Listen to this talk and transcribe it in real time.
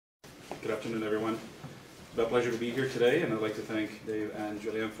Good afternoon, everyone. It's a pleasure to be here today, and I'd like to thank Dave and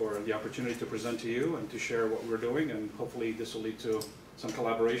Julian for the opportunity to present to you and to share what we're doing, and hopefully this will lead to some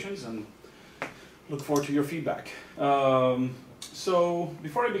collaborations, and look forward to your feedback. So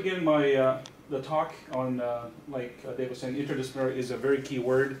before I begin the talk on, like Dave was saying, interdisciplinary is a very key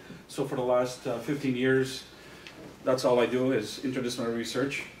word. So for the last 15 years, that's all I do is interdisciplinary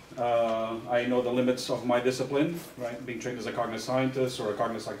research. I know the limits of my discipline, right? Being trained as a cognitive scientist or a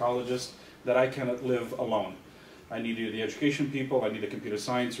cognitive psychologist, that I cannot live alone. I need the education people, I need the computer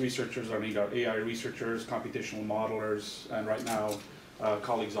science researchers, I need our AI researchers, computational modelers, and right now,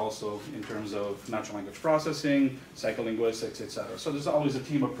 colleagues also in terms of natural language processing, psycholinguistics, etc. So there's always a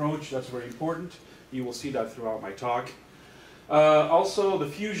team approach, that's very important. You will see that throughout my talk. Also, the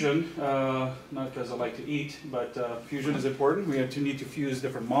fusion, not because I like to eat, but fusion is important. We need to fuse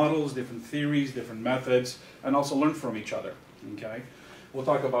different models, different theories, different methods, and also learn from each other, okay? We'll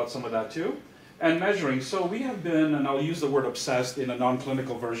talk about some of that too. And measuring, so we have been, and I'll use the word obsessed in a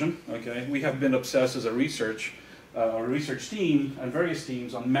non-clinical version, okay? We have been obsessed as a research team and various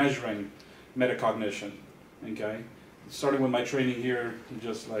teams on measuring metacognition, okay? Starting with my training here,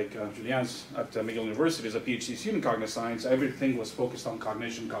 just like Julian's at McGill University as a PhD student in cognitive science, everything was focused on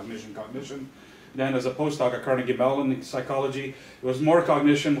cognition, cognition, cognition. Then as a postdoc at Carnegie Mellon in psychology, it was more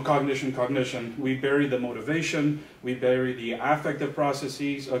cognition, cognition, cognition. We buried the motivation, we buried the affective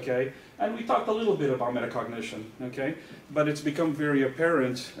processes, okay? And we talked a little bit about metacognition, okay? But it's become very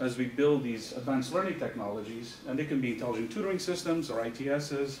apparent as we build these advanced learning technologies, and they can be intelligent tutoring systems or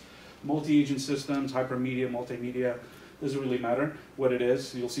ITSs, multi-agent systems, hypermedia, multimedia, doesn't really matter what it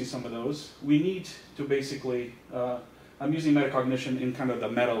is, you'll see some of those. We need to basically, I'm using metacognition in kind of the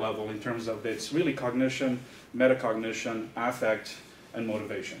meta level in terms of it's really cognition, metacognition, affect, and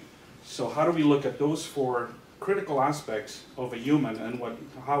motivation. So how do we look at those four critical aspects of a human and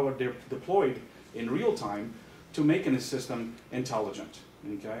how are they deployed in real time to make a system intelligent,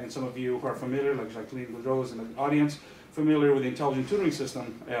 okay? And some of you who are familiar, like Jacqueline Boudreau's in the audience, familiar with the intelligent tutoring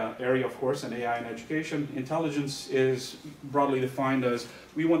system area, of course, and AI in education. Intelligence is broadly defined as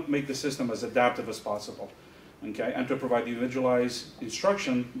we want to make the system as adaptive as possible, okay, and to provide the individualized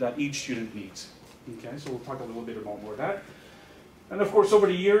instruction that each student needs. Okay, so we'll talk a little bit about more of that. And of course, over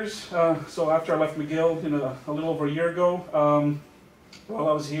the years, so after I left McGill a little over a year ago, while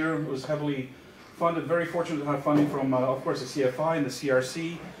I was here, it was heavily funded, very fortunate to have funding from, of course, the CFI and the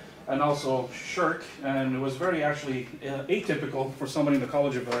CRC, and also SHRC, and it was very actually atypical for somebody in the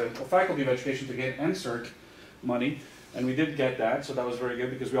College of Faculty of Education to get NSERC money, and we did get that, so that was very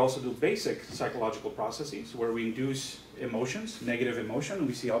good because we also do basic psychological processes where we induce emotions, negative emotion, and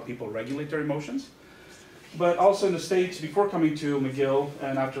we see how people regulate their emotions. But also in the States, before coming to McGill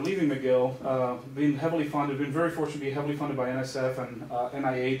and after leaving McGill, been heavily funded, been very fortunate to be heavily funded by NSF and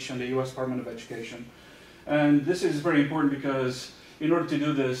NIH and the US Department of Education. And this is very important because in order to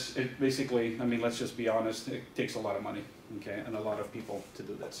do this, it basically, I mean, let's just be honest, it takes a lot of money, okay, and a lot of people to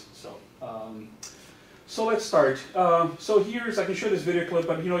do this. So let's start. So here's, I can show this video clip,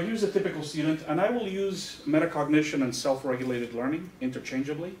 but here's a typical student, and I will use metacognition and self-regulated learning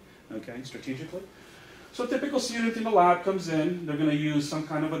interchangeably, okay, strategically. So a typical student in the lab comes in, they're going to use some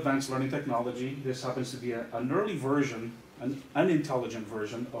kind of advanced learning technology. This happens to be an early version, an unintelligent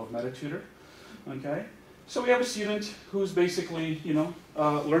version of MetaTutor, okay? So we have a student who's basically,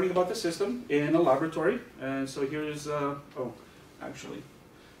 learning about the system in a laboratory. And so here's, oh, actually,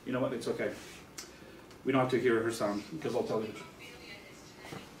 you know what, it's okay. We don't have to hear her sound because I'll tell you the truth.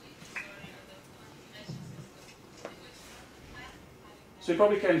 So you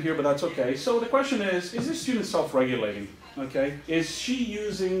probably can't hear, but that's okay. So the question is this student self-regulating, okay? Is she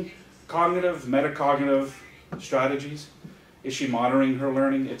using cognitive, metacognitive strategies? Is she monitoring her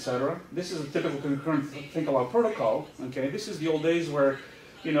learning, etc.? This is a typical concurrent think-aloud protocol, okay? This is the old days where,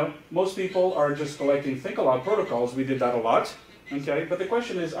 most people are just collecting think-aloud protocols. We did that a lot, okay? But the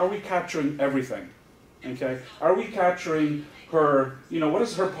question is, are we capturing everything, okay? Are we capturing her, what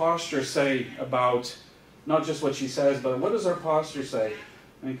does her posture say about not just what she says, but what does her posture say,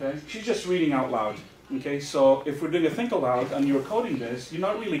 okay? She's just reading out loud, okay? So if we're doing a think-aloud and you're coding this, you're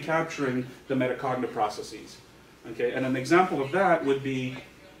not really capturing the metacognitive processes. Okay, and an example of that would be,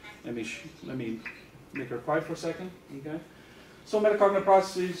 let me make her quiet for a second, okay? So metacognitive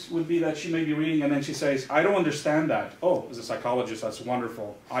processes would be that she may be reading and then she says, I don't understand that. Oh, as a psychologist, that's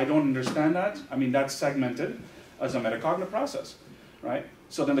wonderful. I don't understand that. I mean, that's segmented as a metacognitive process, right?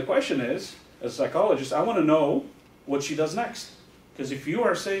 So then the question is, as a psychologist, I want to know what she does next. Because if you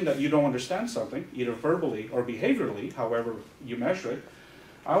are saying that you don't understand something, either verbally or behaviorally, however you measure it,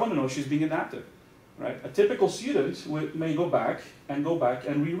 I want to know if she's being adaptive. Right? A typical student may go back and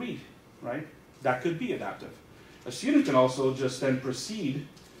reread. right? That could be adaptive. A student can also just then proceed,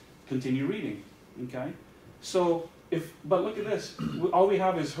 continue reading, okay? So, but look at this. All we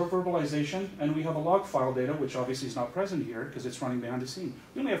have is her verbalization, and we have a log file data, which obviously is not present here because it's running behind the scene.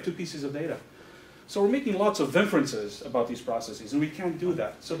 We only have 2 pieces of data. So we're making lots of inferences about these processes, and we can't do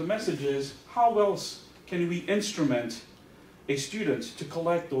that. So the message is, how else can we instrument a student to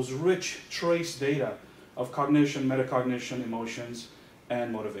collect those rich trace data of cognition, metacognition, emotions,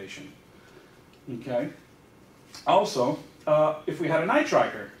 and motivation? Okay. Also, if we had an eye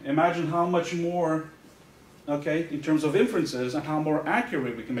tracker, imagine how much more, okay, in terms of inferences and how more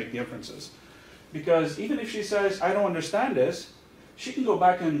accurate we can make the inferences. Because even if she says, I don't understand this, she can go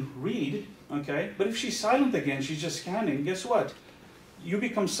back and read, okay? But if she's silent again, she's just scanning, guess what? You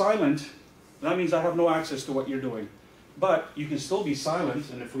become silent, that means I have no access to what you're doing. But you can still be silent,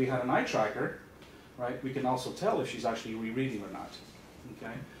 and if we had an eye tracker, right, we can also tell if she's actually rereading or not,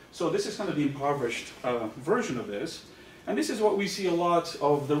 okay? So this is kind of the impoverished version of this. And this is what we see a lot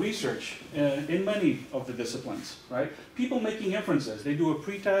of the research in many of the disciplines, right? People making inferences. They do a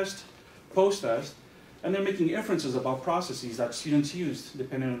pre-test, post-test, and they're making inferences about processes that students used,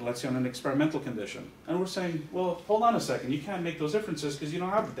 depending on, let's say, on an experimental condition. And we're saying, well, hold on a second. You can't make those inferences because you don't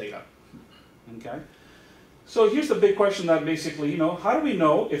have the data, okay? So here's the big question that basically, how do we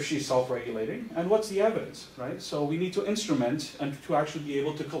know if she's self-regulating, and what's the evidence, right? So we need to instrument and to actually be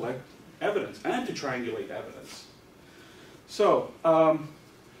able to collect evidence and to triangulate evidence. So,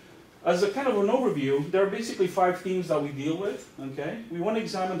 as a kind of an overview, there are basically 5 themes that we deal with, okay? We want to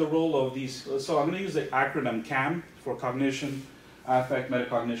examine the role of these, so I'm going to use the acronym CAM for cognition, affect,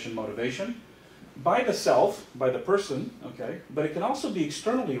 metacognition, motivation. By the self, by the person, okay? But it can also be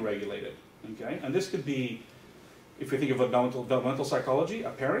externally regulated, okay? And this could be, if you think of developmental psychology, a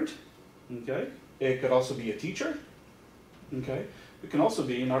parent, okay? It could also be a teacher, okay? It can also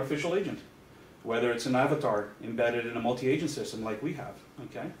be an artificial agent, whether it's an avatar embedded in a multi-agent system like we have,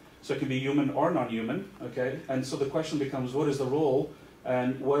 okay? So it can be human or non-human, okay? And so the question becomes, what is the role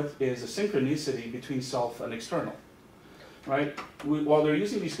and what is the synchronicity between self and external, right? While they're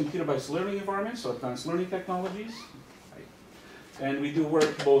using these computer-based learning environments, so advanced learning technologies, right? And we do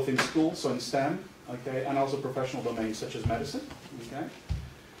work both in school, so in STEM, okay, and also professional domains such as medicine, okay?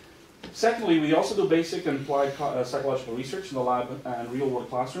 Secondly, we also do basic and applied psychological research in the lab and real-world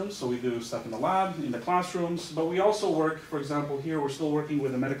classrooms. So we do stuff in the lab, in the classrooms, but we also work, for example, here we're still working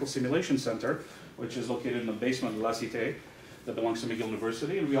with the Medical Simulation Center, which is located in the basement of La Cité, that belongs to McGill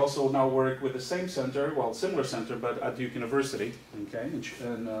University. And we also now work with the same center, well, similar center, but at Duke University, okay,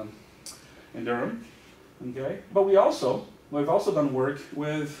 in Durham, okay. But we've also done work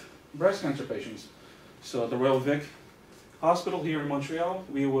with breast cancer patients. So at the Royal Vic Hospital here in Montreal,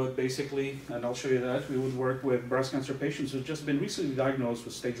 we would basically, and I'll show you that, we would work with breast cancer patients who've just been recently diagnosed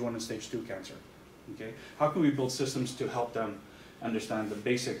with stage 1 and stage 2 cancer. Okay? How can we build systems to help them understand the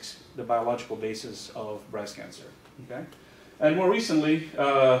basics, the biological basis of breast cancer? Okay? And more recently,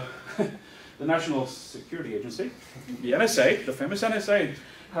 the National Security Agency, the NSA, the famous NSA,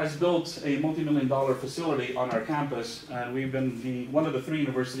 has built a multi-million-dollar facility on our campus, and we've been one of the 3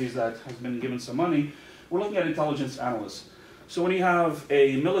 universities that has been given some money. We're looking at intelligence analysts. So when you have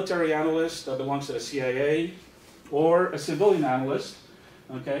a military analyst that belongs to the CIA, or a civilian analyst,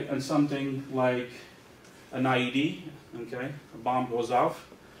 okay, and something like an IED, okay, a bomb goes off,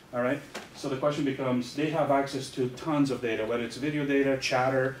 all right, so the question becomes, they have access to tons of data, whether it's video data,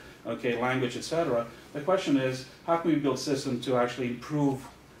 chatter, okay, language, etc. The question is, how can we build systems to actually improve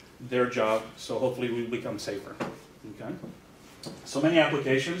their job, so hopefully we become safer, okay? So many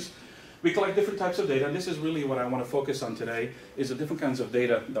applications. We collect different types of data. This is really what I want to focus on today, is the different kinds of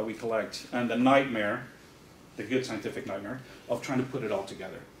data that we collect, and the nightmare, the good scientific nightmare, of trying to put it all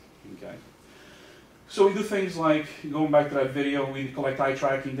together, okay? So we do things like, going back to that video, we collect eye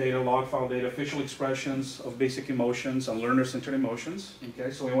tracking data, log file data, facial expressions of basic emotions and learner-centered emotions,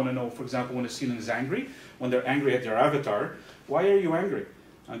 okay? So we want to know, for example, when a student is angry, when they're angry at their avatar, why are you angry,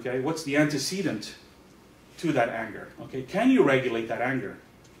 okay? What's the antecedent to that anger, okay? Can you regulate that anger?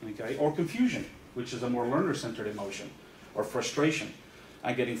 Okay, or confusion, which is a more learner-centered emotion, or frustration.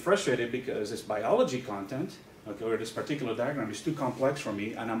 I'm getting frustrated because this biology content, okay, or this particular diagram is too complex for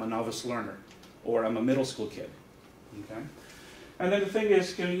me, and I'm a novice learner, or I'm a middle school kid. Okay, and then the thing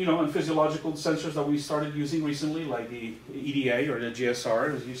is, and physiological sensors that we started using recently, like the EDA or the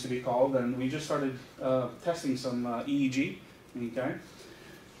GSR, as it used to be called, and we just started testing some EEG. Okay,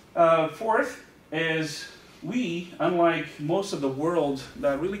 fourth is, we, unlike most of the world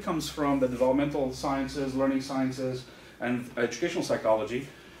that really comes from the developmental sciences, learning sciences, and educational psychology,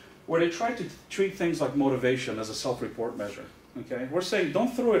 where they try to treat things like motivation as a self-report measure. Okay, we're saying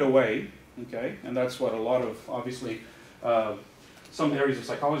don't throw it away. Okay, and that's what a lot of obviously some areas of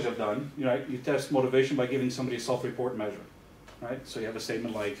psychology have done. You know, you test motivation by giving somebody a self-report measure, right? So you have a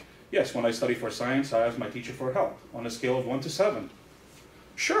statement like, yes, when I study for science, I ask my teacher for help on a scale of 1 to 7.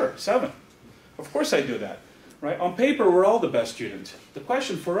 Sure, 7. Of course I do that, right? On paper, we're all the best student. The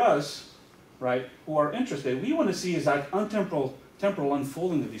question for us, right, who are interested, we want to see is that temporal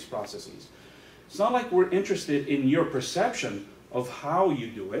unfolding of these processes. It's not like we're interested in your perception of how you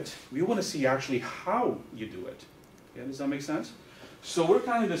do it. We want to see actually how you do it. Yeah, does that make sense? So we're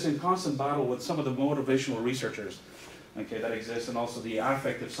kind of just in constant battle with some of the motivational researchers, okay, that exist, and also the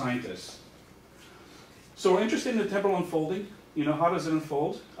affective scientists. So we're interested in the temporal unfolding. You know, how does it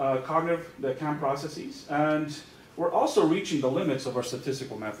unfold? The CAM processes, and we're also reaching the limits of our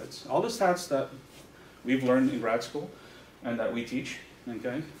statistical methods. All the stats that we've learned in grad school and that we teach,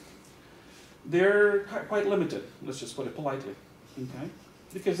 okay, they're quite limited. Let's just put it politely, okay,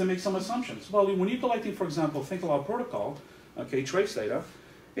 because they make some assumptions. Well, when you're collecting, for example, think aloud protocol, okay, trace data,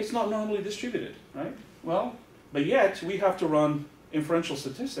 it's not normally distributed, right? Well, but yet we have to run inferential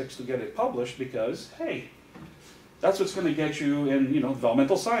statistics to get it published because, hey, that's what's going to get you in, you know,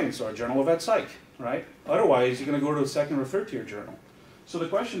 developmental science or a journal of ed psych, right? Otherwise, you're going to go to a second or third tier journal. So the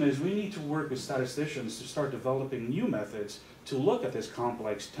question is, we need to work with statisticians to start developing new methods to look at this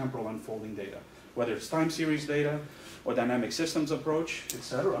complex temporal unfolding data, whether it's time series data or dynamic systems approach,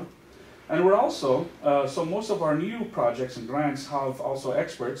 etc. And we're also, so most of our new projects and grants have also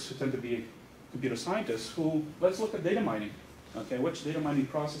experts who tend to be computer scientists who, let's look at data mining, okay? Which data mining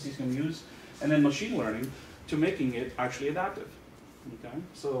processes can we use? And then machine learning to making it actually adaptive, okay?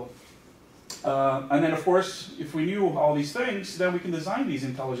 So, and then of course, if we knew all these things, then we can design these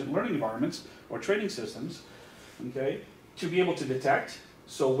intelligent learning environments or training systems, okay, to be able to detect.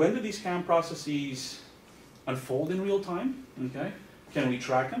 So when do these CAM processes unfold in real time, okay? Can we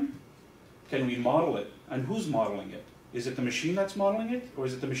track them? Can we model it? And who's modeling it? Is it the machine that's modeling it, or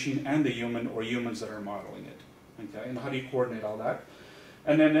is it the machine and the human, or humans that are modeling it, okay? And how do you coordinate all that?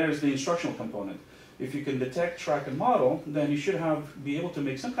 And then there's the instructional component. If you can detect, track, and model, then you should be able to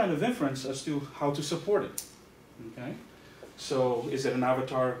make some kind of inference as to how to support it, okay? So is it an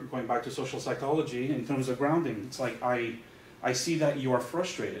avatar, going back to social psychology, in terms of grounding? It's like, I see that you are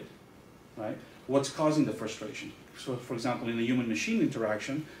frustrated, right? What's causing the frustration? So for example, in a human-machine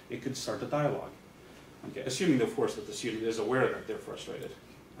interaction, it could start a dialogue, okay? Assuming, of course, that the student is aware that they're frustrated,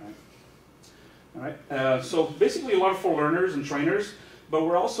 all right? So basically a lot for learners and trainers. But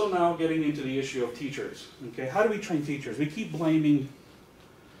we're also now getting into the issue of teachers, okay? How do we train teachers? We keep blaming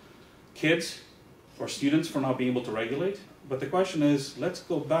kids or students for not being able to regulate, but the question is, let's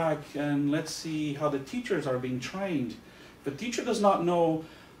go back and let's see how the teachers are being trained. If a teacher does not know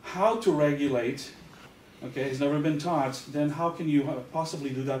how to regulate, okay, has never been taught, then how can you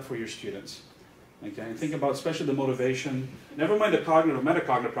possibly do that for your students? Okay, and think about especially the motivation, never mind the cognitive,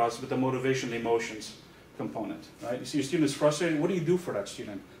 metacognitive process, but the motivation, the emotions component, right? You see your student is frustrated, what do you do for that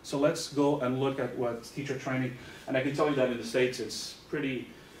student? So let's go and look at what teacher training, and I can tell you that in the States it's pretty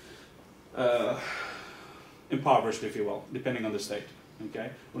impoverished, if you will, depending on the state,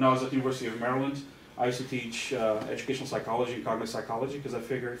 okay? When I was at the University of Maryland, I used to teach educational psychology and cognitive psychology because I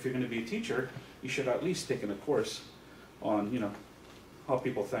figured if you're going to be a teacher, you should at least take in a course on, you know, how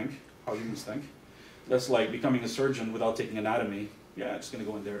people think, how humans think. That's like becoming a surgeon without taking anatomy. Yeah, it's going to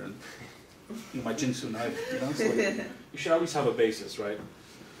go in there and my Jinsu knife, you know, so you should at least have a basis, right?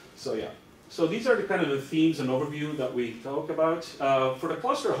 So yeah. So these are the kind of the themes and overview that we talk about. For the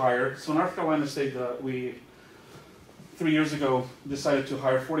cluster hire, so North Carolina State, we 3 years ago decided to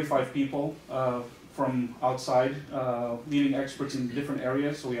hire 45 people from outside, leading experts in different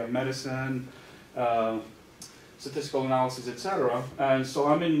areas. So we have medicine, statistical analysis, etc. And so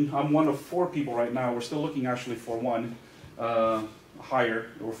I'm one of 4 people right now. We're still looking actually for one. Hire.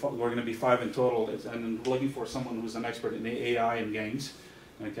 We're going to be 5 in total, and we're looking for someone who's an expert in AI and games,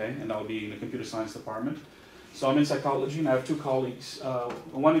 okay, and I'll be in the computer science department. So I'm in psychology, and I have 2 colleagues,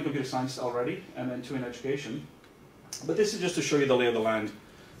 one in computer science already, and then 2 in education. But this is just to show you the lay of the land,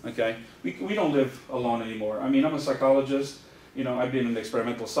 okay? We don't live alone anymore. I mean, I'm a psychologist, you know, I've been in the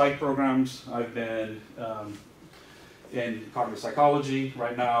experimental psych programs, I've been in cognitive psychology.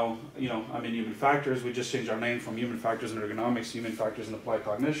 Right now, you know, I'm in human factors. We just changed our name from human factors and ergonomics, human factors and applied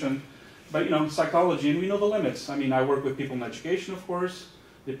cognition. But, you know, psychology, and we know the limits. I mean, I work with people in education, of course,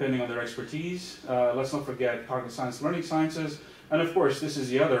 depending on their expertise. Let's not forget cognitive science, learning sciences. And of course, this is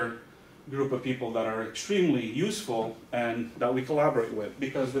the other group of people that are extremely useful and that we collaborate with,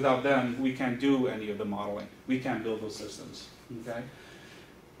 because without them, we can't do any of the modeling. We can't build those systems, okay?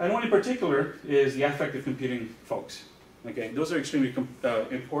 And one in particular is the affective computing folks. Okay, those are extremely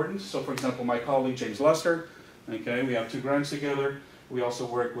important. So for example, my colleague James Luster, okay, we have 2 grants together. We also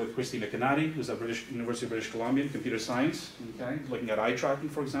work with Christina Canati, who's at University of British Columbia in computer science, okay, looking at eye tracking,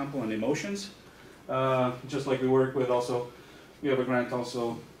 for example, and emotions. Just like we work with also, we have a grant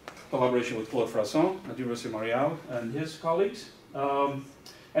also, collaboration with Claude Frasson at the University of Montreal and his colleagues. And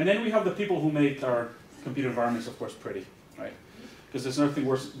then we have the people who make our computer environments, of course, pretty, right? Because there's nothing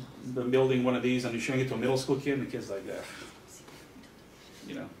worse than building one of these and you're showing it to a middle school kid and the kid's like,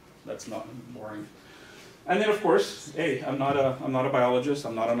 you know, that's not boring. And then, of course, hey, I'm not a biologist,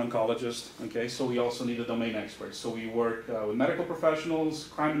 I'm not an oncologist, okay? So we also need a domain expert. So we work with medical professionals,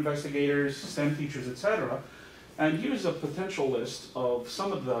 crime investigators, STEM teachers, etc. And here's a potential list of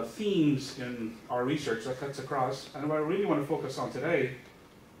some of the themes in our research that cuts across. And what I really want to focus on today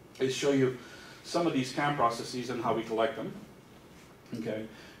is show you some of these CAM processes and how we collect them, okay?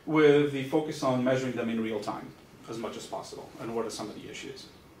 With the focus on measuring them in real time as much as possible and what are some of the issues,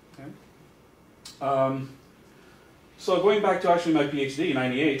 okay? So going back to actually my PhD in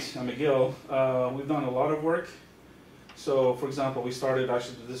 '98 at McGill, we've done a lot of work. So for example, we started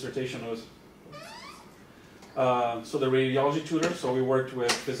actually the dissertation was, so the radiology tutor, so we worked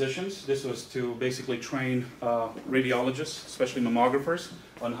with physicians. This was to basically train radiologists, especially mammographers,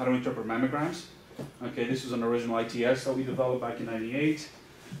 on how to interpret mammograms. Okay, this was an original ITS that we developed back in '98.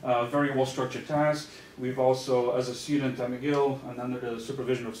 Very well-structured task. We've also, as a student at McGill, and under the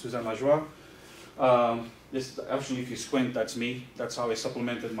supervision of Suzanne Lajoie, this actually, if you squint, that's me. That's how I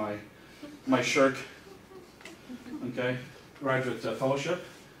supplemented my SHIRC, okay, graduate fellowship,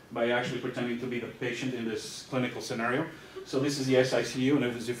 by actually pretending to be the patient in this clinical scenario. So this is the SICU, and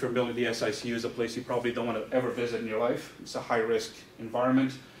if you're familiar, the SICU is a place you probably don't want to ever visit in your life. It's a high-risk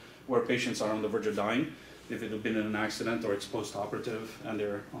environment where patients are on the verge of dying. If they've been in an accident or it's post-operative and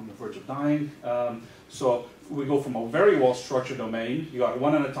they're on the verge of dying. So we go from a very well-structured domain. You got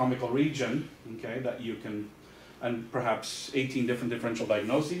one anatomical region, okay, that you can, and perhaps 18 different differential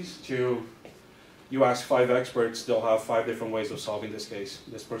diagnoses, to you ask 5 experts, they'll have 5 different ways of solving this case.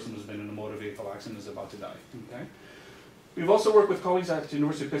 This person who's been in a motor vehicle accident is about to die, okay? We've also worked with colleagues at the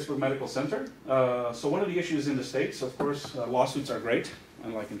University of Pittsburgh Medical Center. So one of the issues in the States, of course, lawsuits are great,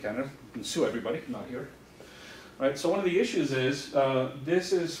 unlike in Canada. You can sue everybody, not here. Right, so one of the issues is,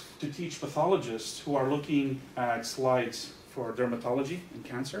 this is to teach pathologists who are looking at slides for dermatology and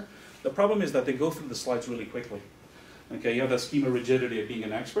cancer. The problem is that they go through the slides really quickly. Okay, you have that schema rigidity of being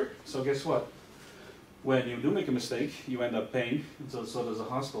an expert. So guess what? When you do make a mistake, you end up paying, and so does the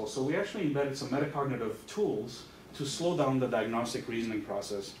hospital. So we actually embedded some metacognitive tools to slow down the diagnostic reasoning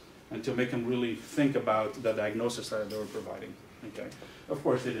process and to make them really think about the diagnosis that they were providing. Okay. Of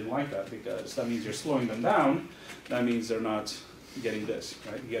course, they didn't like that because that means you're slowing them down. That means they're not getting this,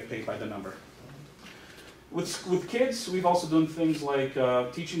 right? You get paid by the number. With kids, we've also done things like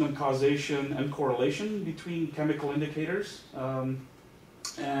teaching them causation and correlation between chemical indicators.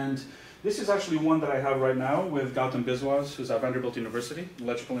 And this is actually one that I have right now with Gautam Biswas, who's at Vanderbilt University,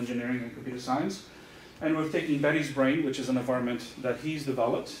 electrical engineering and computer science. And we're taking Betty's brain, which is an environment that he's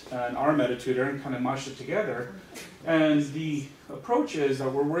developed, and our MetaTutor, and kind of mashed it together. And the approach is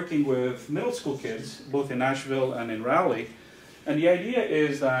that we're working with middle school kids, both in Nashville and in Raleigh. And the idea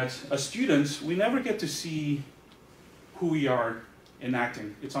is that as students, we never get to see who we are in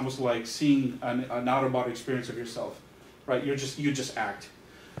acting. It's almost like seeing an out-of-body experience of yourself, right? You just act.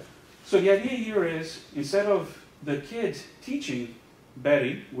 So the idea here is, instead of the kid teaching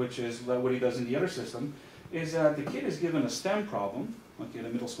Betty, which is what he does in the other system, is that the kid is given a STEM problem, okay, the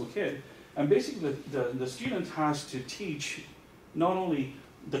middle school kid, and basically the student has to teach not only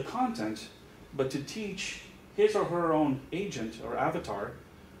the content, but to teach his or her own agent or avatar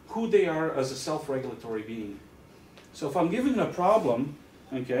who they are as a self-regulatory being. So if I'm giving them a problem,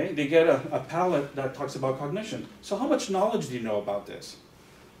 okay, they get a palette that talks about cognition. So how much knowledge do you know about this?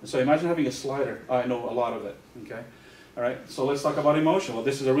 So imagine having a slider. I know a lot of it, okay? All right, so let's talk about emotion. Well,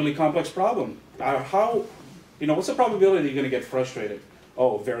 this is a really complex problem. What's the probability you're going to get frustrated?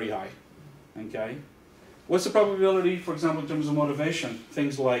 Oh, very high, okay? What's the probability, for example, in terms of motivation?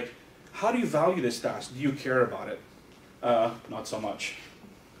 Things like, how do you value this task? Do you care about it? Not so much.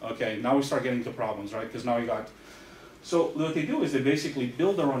 Okay, now we start getting to problems, right? Because now you got... So what they do is they basically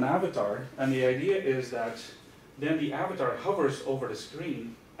build their own avatar, and the idea is that then the avatar hovers over the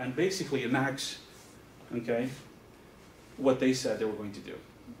screen and basically enacts, okay, what they said they were going to do.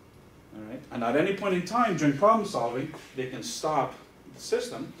 All right? And at any point in time during problem solving, they can stop the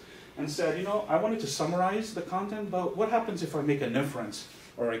system and say, I wanted to summarize the content, but what happens if I make an inference?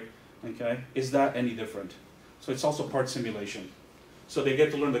 Or, okay, is that any different? So it's also part simulation. So they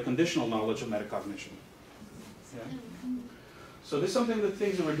get to learn the conditional knowledge of metacognition. Yeah? So this is something the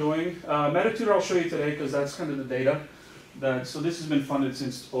things that we're doing. Metatutor I'll show you today because that's kind of the data. So this has been funded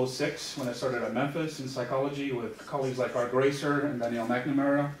since '06 when I started at Memphis in psychology with colleagues like Art Gracer and Danielle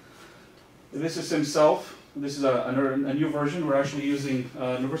McNamara. This is himself. This is a new version. We're actually using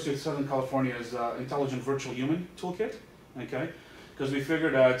University of Southern California's Intelligent Virtual Human Toolkit, okay? Because we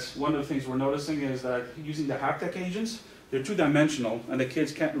figured that one of the things we're noticing is that using the haptic agents, they're two-dimensional and the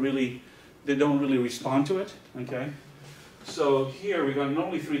kids can't really, they don't really respond to it, okay? So here we got not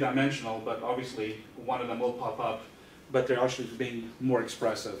only three-dimensional, but obviously one of them will pop up, but they're actually being more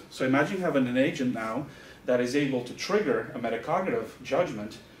expressive. So imagine having an agent now that is able to trigger a metacognitive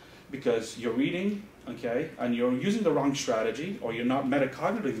judgment because you're reading, okay, and you're using the wrong strategy, or you're not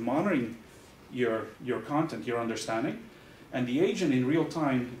metacognitively monitoring your content, your understanding, and the agent in real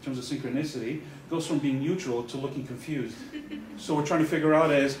time, in terms of synchronicity, goes from being neutral to looking confused. So we're trying to figure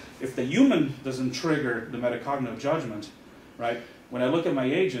out is, if the human doesn't trigger the metacognitive judgment, right, when I look at my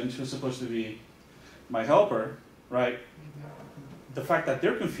agent, who's supposed to be my helper, right, the fact that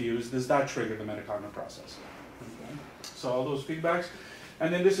they're confused, does that trigger the metacognitive process? Okay. So all those feedbacks.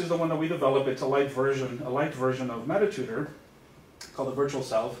 And then this is the one that we developed. It's a light version of Metatutor called the Virtual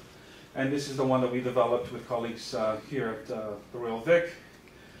Self. And this is the one that we developed with colleagues here at the Royal Vic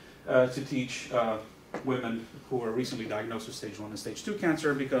to teach women who are recently diagnosed with stage 1 and stage 2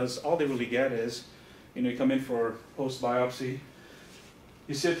 cancer, because all they really get is, you come in for post-biopsy,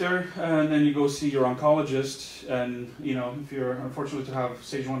 you sit there and then you go see your oncologist, and if you're unfortunate to have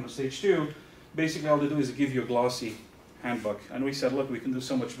stage 1 or stage 2, basically all they do is give you a glossy handbook. And we said, look, we can do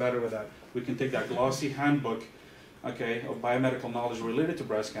so much better with that. We can take that glossy handbook, okay, of biomedical knowledge related to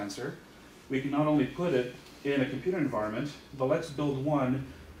breast cancer. We can not only put it in a computer environment, but let's build one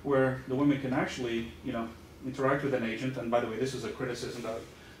where the women can actually, interact with an agent. And by the way, this is a criticism that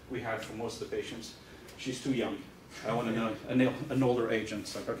we had for most of the patients. She's too young. I want an older agent.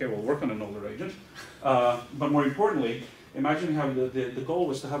 It's like, okay, we'll work on an older agent. But more importantly, imagine how the goal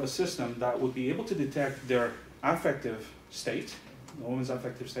was to have a system that would be able to detect their affective state, the woman's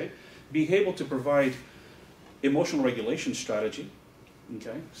affective state, be able to provide emotional regulation strategy,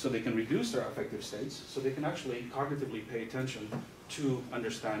 okay, so they can reduce their affective states, so they can actually cognitively pay attention to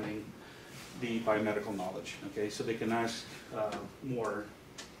understanding the biomedical knowledge, okay, so they can ask more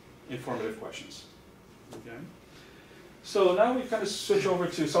informative questions, okay. So now we kind of switch over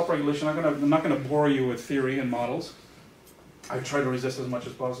to self-regulation. I'm not going to bore you with theory and models. I try to resist as much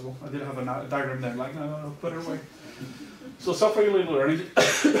as possible. I did have a diagram there, like, no, put it away. So self-regulated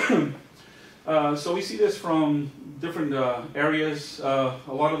learning. So we see this from different areas. A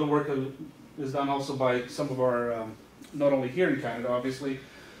lot of the work is done also by some of our, not only here in Canada, obviously,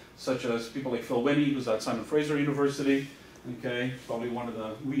 such as people like Phil Winnie, who's at Simon Fraser University. Okay, probably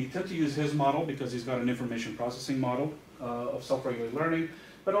we tend to use his model because he's got an information processing model of self-regulated learning,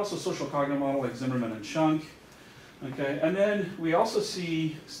 but also social cognitive model like Zimmerman and Schunk. Okay, and then we also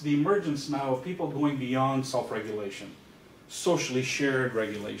see the emergence now of people going beyond self-regulation, socially shared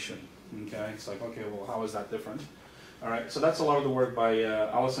regulation. Okay, it's like, okay, well, how is that different? All right, so that's a lot of the work by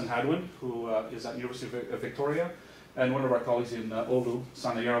Alison Hadwin, who is at University of Victoria, and one of our colleagues in Oulu,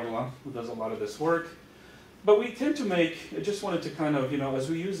 Sanna Jarvela, who does a lot of this work. But we tend to I just wanted to kind of, as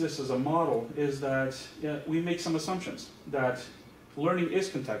we use this as a model, is that we make some assumptions that learning is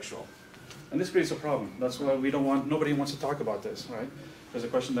contextual. And this creates a problem. That's why nobody wants to talk about this, right? Because the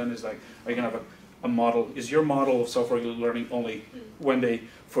question then is like, are you going to have a model? Is your model of self-regulated learning only when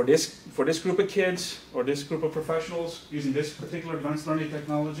for this group of kids or this group of professionals using this particular advanced learning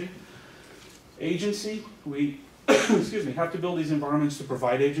technology? Agency, we excuse me, have to build these environments to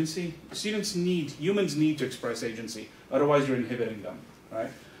provide agency. Humans need to express agency, otherwise you're inhibiting them, right?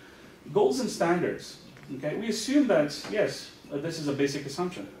 Goals and standards, okay? We assume that, yes, this is a basic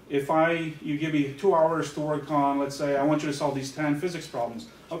assumption. If you give me 2 hours to work on, let's say, I want you to solve these 10 physics problems,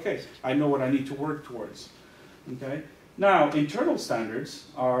 okay, I know what I need to work towards, okay? Now, internal standards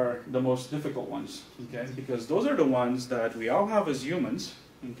are the most difficult ones, okay? Because those are the ones that we all have as humans,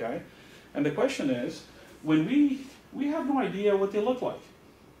 okay? And the question is, when we have no idea what they look like,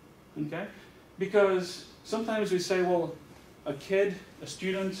 okay? Because sometimes we say, well, a kid, a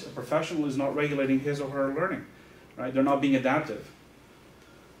student, a professional is not regulating his or her learning, right? They're not being adaptive.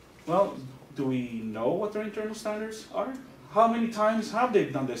 Well, do we know what their internal standards are? How many times have they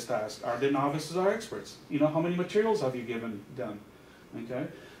done this task? Are they novices or experts? How many materials have you given them, okay?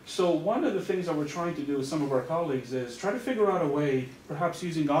 So one of the things that we're trying to do with some of our colleagues is try to figure out a way, perhaps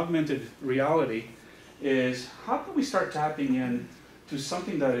using augmented reality, is how can we start tapping in to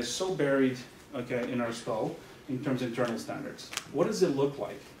something that is so buried, okay, in our skull in terms of internal standards? What does it look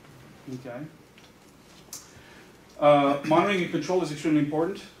like? Okay. Monitoring and control is extremely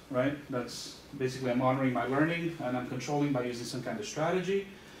important, right? That's basically I'm monitoring my learning and I'm controlling by using some kind of strategy.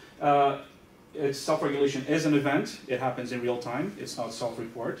 Self-regulation is an event. It happens in real time. It's not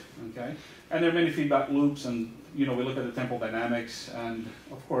self-report, okay? And there are many feedback loops, and we look at the temporal dynamics, and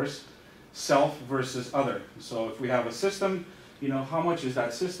of course, self versus other. So if we have a system, how much is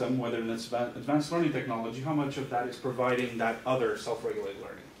that system, whether it's advanced learning technology, how much of that is providing that other self-regulated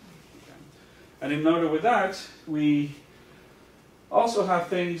learning? Okay. And in order with that, we also have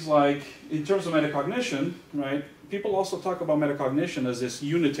things like, in terms of metacognition, right? People also talk about metacognition as this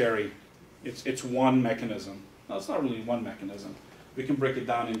unitary. It's one mechanism. No, it's not really one mechanism. We can break it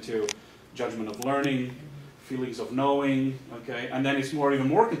down into judgment of learning, feelings of knowing, okay? And then it's even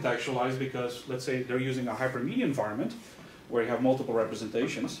more contextualized because, let's say, they're using a hypermedia environment where you have multiple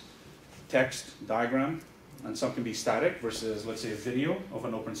representations, text, diagram, and some can be static versus, let's say, a video of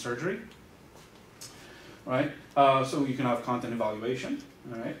an open surgery, right? So you can have content evaluation,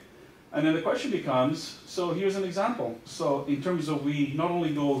 all right? And then the question becomes, so here's an example. So in terms of we not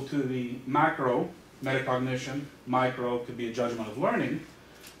only go to the macro, metacognition, micro could be a judgment of learning,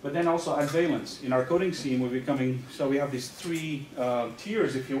 but then also add valence. In our coding scene, so we have these three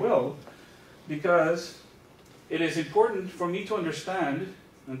tiers, if you will, because it is important for me to understand,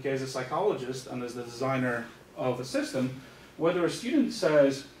 okay, as a psychologist and as the designer of a system, whether a student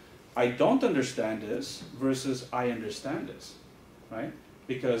says, I don't understand this versus I understand this, right?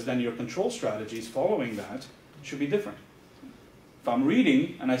 Because then your control strategies following that should be different. If I'm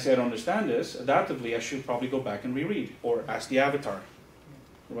reading and I say I don't understand this, adaptively I should probably go back and reread or ask the avatar,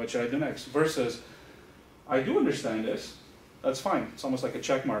 what should I do next? Versus, I do understand this, that's fine. It's almost like a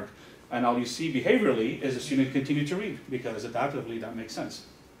check mark. And all you see behaviorally is the student continue to read because adaptively that makes sense.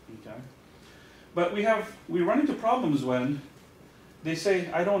 Okay? But we run into problems when they say,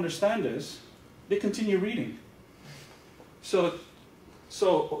 I don't understand this, they continue reading. So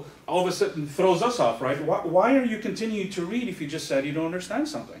all of a sudden throws us off, right? Why are you continuing to read if you just said you don't understand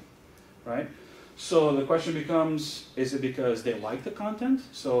something, right? So the question becomes, is it because they like the content?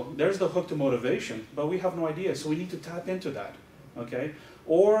 So there's the hook to motivation, but we have no idea, so we need to tap into that, okay?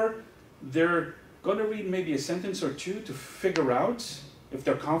 Or they're going to read maybe a sentence or two to figure out if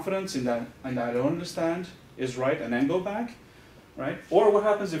their confidence in that I don't understand is right, and then go back, right? Or what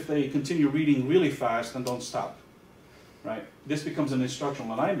happens if they continue reading really fast and don't stop? Right? This becomes an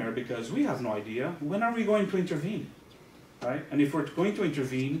instructional nightmare because we have no idea when are we going to intervene, right? And if we're going to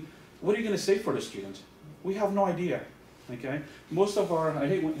intervene, what are you going to say for the student? We have no idea, okay? Most of our, I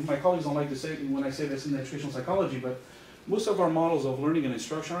hate when my colleagues don't like to say when I say this in educational psychology, but most of our models of learning and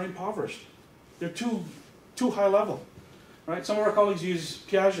instruction are impoverished. They're too high level, right? Some of our colleagues use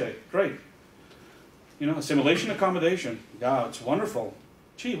Piaget, great. Assimilation, accommodation, yeah, it's wonderful.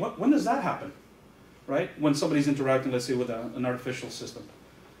 Gee, when does that happen? Right? When somebody's interacting, let's say, with an artificial system.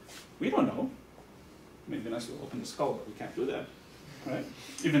 We don't know. Maybe nice to open the skull, but we can't do that. Right?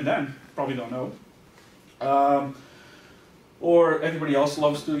 Even then, probably don't know. Or everybody else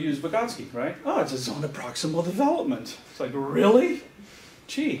loves to use Vygotsky, right? Oh, it's a zone of proximal development. It's like, really?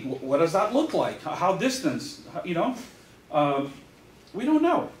 Gee, what does that look like? How distant? We don't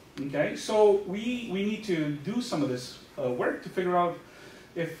know. Okay? So we need to do some of this work to figure out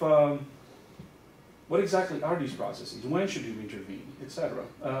if what exactly are these processes? When should you intervene, etc.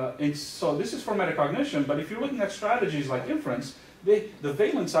 So this is for metacognition, but if you're looking at strategies like inference, the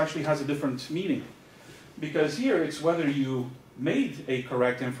valence actually has a different meaning. Because here it's whether you made a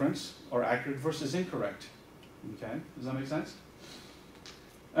correct inference or accurate versus incorrect. Okay, does that make sense?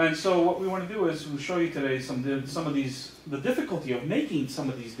 And so what we want to do is we'll show you today some of these, the difficulty of making some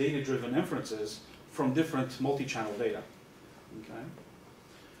of these data-driven inferences from different multi-channel data. Okay.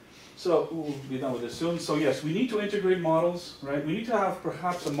 So we'll be done with this soon. So yes, we need to integrate models, right? We need to have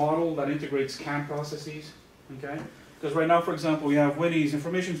perhaps a model that integrates CAM processes, okay? Because right now, for example, we have Winnie's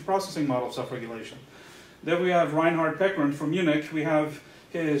information processing model of self-regulation. Then we have Reinhard Peckern from Munich. We have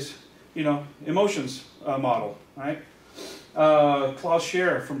his, emotions model, right? Klaus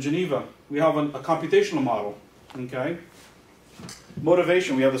Scher from Geneva. We have a computational model, okay?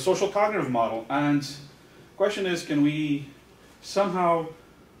 Motivation, we have the social cognitive model. And the question is, can we somehow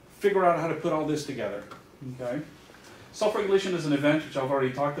figure out how to put all this together, okay? Self-regulation is an event, which I've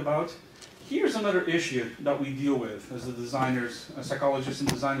already talked about. Here's another issue that we deal with as the designers, as psychologists and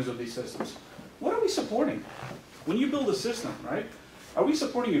designers of these systems. What are we supporting? When you build a system, right? Are we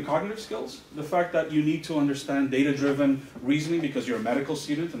supporting your cognitive skills? The fact that you need to understand data-driven reasoning because you're a medical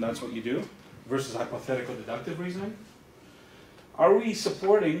student and that's what you do, versus hypothetical deductive reasoning? Are we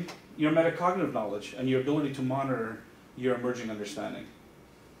supporting your metacognitive knowledge and your ability to monitor your emerging understanding?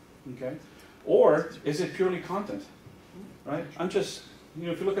 Okay? Or is it purely content, right? I'm just,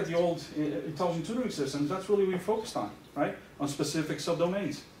 if you look at the old intelligent tutoring systems, that's really what we focused on, right? On specific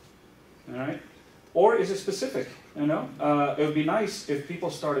subdomains, all right? Or is it specific, It would be nice if people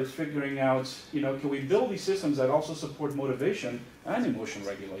started figuring out, can we build these systems that also support motivation and emotion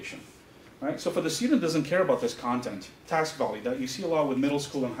regulation, right? So for the student doesn't care about this content, task value, that you see a lot with middle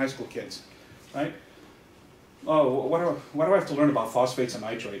school and high school kids, right? Oh, what do I have to learn about phosphates and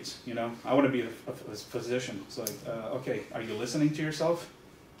nitrates? I want to be a physician. It's like, okay, are you listening to yourself?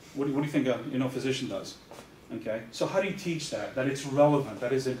 What do you think a physician does? Okay, so how do you teach that? That it's relevant,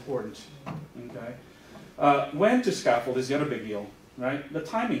 that is important. Okay, when to scaffold is the other big deal, right? The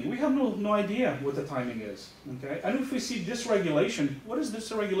timing. We have no idea what the timing is. Okay, and if we see dysregulation, what does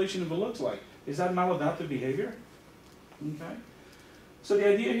dysregulation even look like? Is that maladaptive behavior? Okay. So the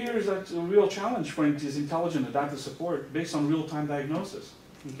idea here is that a real challenge for is intelligent adaptive support based on real-time diagnosis.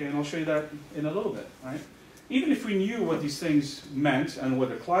 Okay, and I'll show you that in a little bit, right? Even if we knew what these things meant and what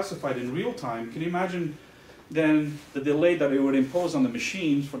they're classified in real time, can you imagine then the delay that it would impose on the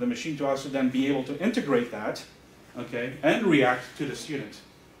machine for the machine to also then be able to integrate that, okay, and react to the student,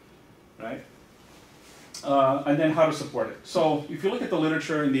 right? And then how to support it. So if you look at the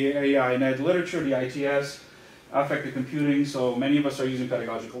literature in the AI and ed literature, the ITS, affective computing, so many of us are using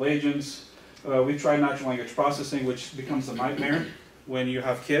pedagogical agents. We tried natural language processing, which becomes a nightmare when you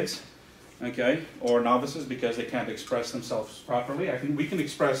have kids, okay, or novices because they can't express themselves properly.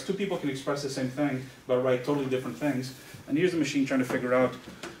 Two people can express the same thing, but write totally different things. And here's the machine trying to figure out,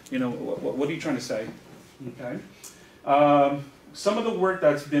 what are you trying to say, okay? Some of the work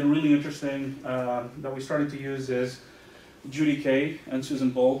that's been really interesting that we started to use is Judy Kay and Susan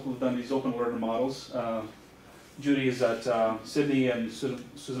Bull, who've done these open learner models. Judy is at Sydney and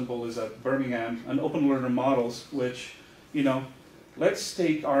Susan Bull is at Birmingham, and open learner models, which, let's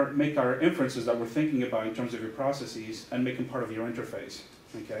make our inferences that we're thinking about in terms of your processes and make them part of your interface,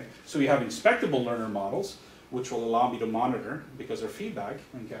 okay? So you have inspectable learner models, which will allow me to monitor because they're feedback,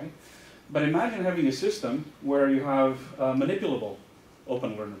 okay? But imagine having a system where you have a manipulable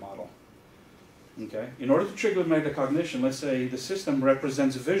open learner model, okay? In order to trigger metacognition, let's say the system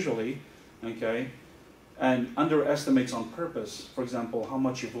represents visually, okay, and underestimates on purpose, for example, how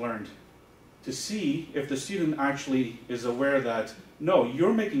much you've learned, to see if the student actually is aware that, no,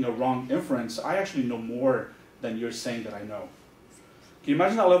 you're making a wrong inference, I actually know more than you're saying that I know. Can you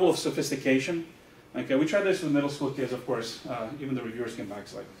imagine that level of sophistication? Okay, we tried this with middle school kids, of course. Even the reviewers came back,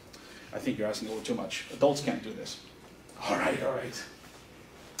 it's like, I think you're asking a little too much. Adults can't do this. All right.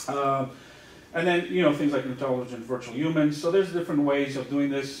 And then, things like intelligent virtual humans. So there's different ways of doing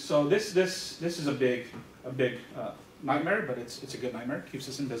this. So this is a big nightmare, but it's a good nightmare. Keeps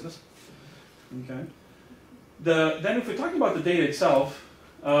us in business. Okay. Then if we're talking about the data itself,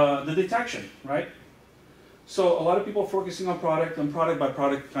 the detection, right? So a lot of people are focusing on product and product by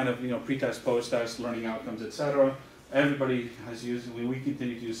product kind of, pre-test, post-test, learning outcomes, etc. Everybody has used, we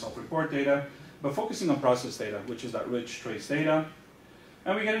continue to use self-report data, but focusing on process data, which is that rich trace data.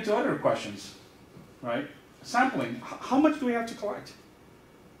 And we get into other questions, right? Sampling, how much do we have to collect?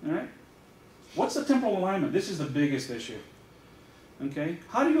 All right? What's the temporal alignment? This is the biggest issue. Okay?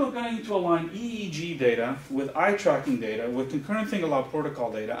 How are you going to align EEG data with eye tracking data, with concurrent thing allowed protocol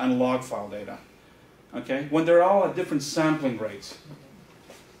data, and log file data? Okay? When they're all at different sampling rates.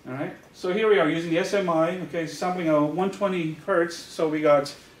 All right? So here we are using the SMI, okay, sampling at 120 hertz, so we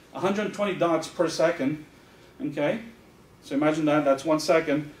got 120 dots per second. Okay? So imagine that's 1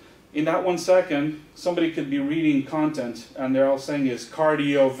 second. In that 1 second, somebody could be reading content, and they're all saying is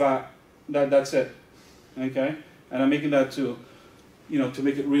cardio, that's it. Okay? And I'm making that to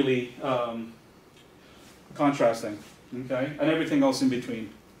make it really contrasting. Okay? And everything else in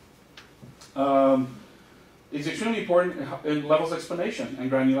between. It's extremely important in levels of explanation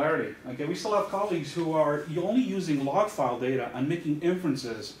and granularity. Okay? We still have colleagues who are only using log file data and making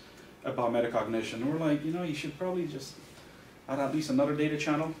inferences about metacognition. And we're like, you should probably just add at least another data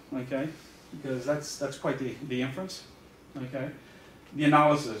channel, okay? Because that's quite the inference, okay? The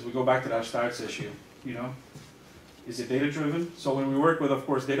analysis, we go back to that stats issue, Is it data-driven? So when we work with, of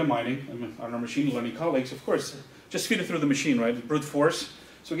course, data mining, and our machine learning colleagues, of course, just feed it through the machine, right? Brute force.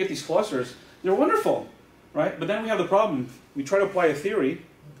 So we get these clusters. They're wonderful, right? But then we have the problem. We try to apply a theory,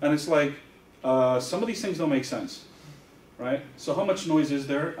 and it's like, some of these things don't make sense, right? So how much noise is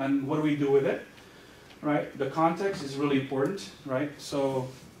there, and what do we do with it? Right, the context is really important, right? So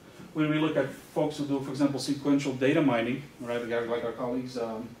when we look at folks who do, for example, sequential data mining, right, like our colleagues,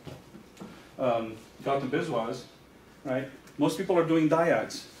 Gautam Biswas, right? Most people are doing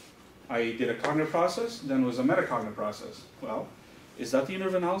dyads. I did a cognitive process, then was a metacognitive process. Well, is that the unit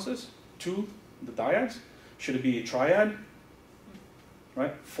of analysis? 2, the dyads? Should it be a triad?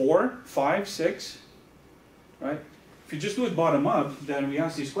 Right? 4, 5, 6, right? If you just do it bottom up, then we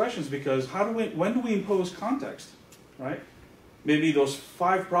ask these questions because when do we impose context, right? Maybe those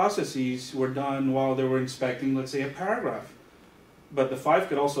 5 processes were done while they were inspecting, let's say, a paragraph. But the 5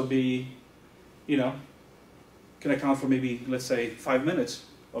 could also be, can account for maybe, let's say, 5 minutes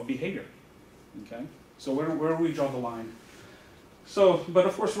of behavior, okay? So where do we draw the line? So, but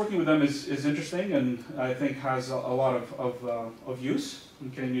of course, working with them is interesting and I think has a lot of use,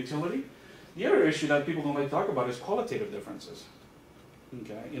 okay, and utility. The other issue that people don't like to talk about is qualitative differences,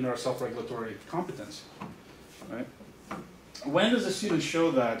 okay, in our self-regulatory competence, right? When does a student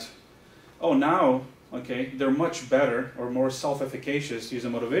show that, oh, now, okay, they're much better or more self-efficacious, to use a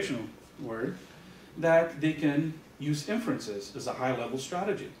motivational word, that they can use inferences as a high-level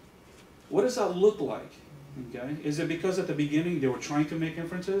strategy? What does that look like? Okay, is it because at the beginning they were trying to make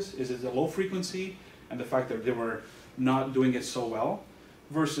inferences? Is it the low frequency and the fact that they were not doing it so well?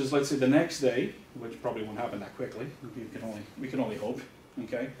 Versus, let's say, the next day, which probably won't happen that quickly, we can only hope,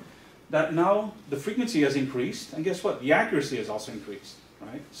 okay, that now the frequency has increased, and guess what? The accuracy has also increased,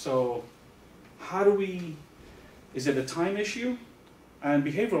 right? So how do we, is it a time issue? And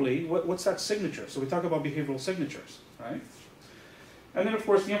behaviorally, what's that signature? So we talk about behavioral signatures, right? And then, of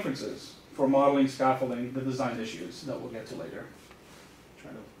course, the inferences for modeling, scaffolding, the design issues that we'll get to later.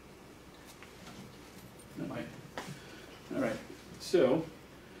 All right, so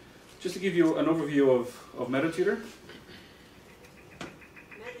just to give you an overview of MetaTutor.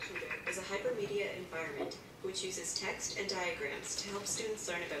 MetaTutor is a hypermedia environment which uses text and diagrams to help students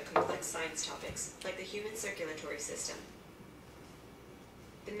learn about complex science topics like the human circulatory system.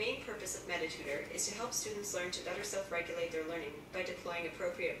 The main purpose of MetaTutor is to help students learn to better self-regulate their learning by deploying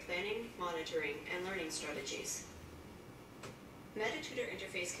appropriate planning, monitoring, and learning strategies. MetaTutor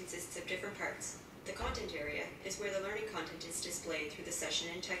interface consists of different parts. The content area is where the learning content is displayed through the session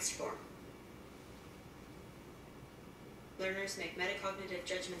in text form. Learners make metacognitive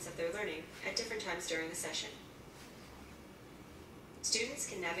judgments of their learning at different times during the session. Students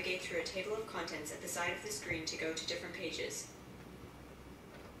can navigate through a table of contents at the side of the screen to go to different pages.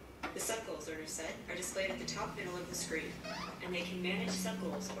 The sub-goals learners set are displayed at the top middle of the screen, and they can manage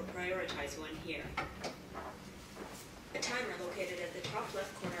sub-goals or prioritize one here. A timer located at the top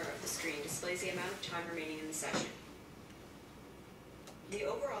left corner of the screen displays the amount of time remaining in the session. The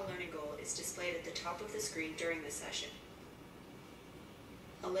overall learning goal is displayed at the top of the screen during the session.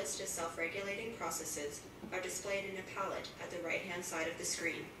 A list of self-regulating processes are displayed in a palette at the right-hand side of the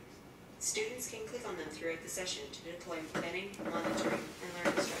screen. Students can click on them throughout the session to deploy planning, monitoring, and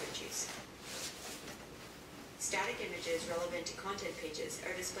learning strategies. Static images relevant to content pages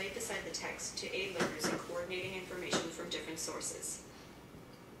are displayed beside the text to aid learners in coordinating information from different sources.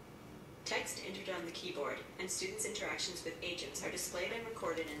 Text entered on the keyboard and students' interactions with agents are displayed and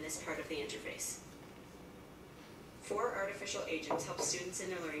recorded in this part of the interface. 4 artificial agents help students in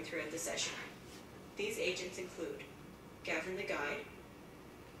their learning throughout the session. These agents include Gavin the Guide,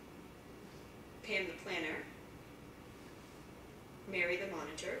 Pam the Planner, Mary the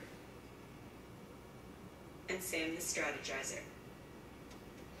Monitor, and Sam the Strategizer.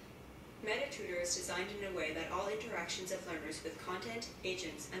 MetaTutor is designed in a way that all interactions of learners with content,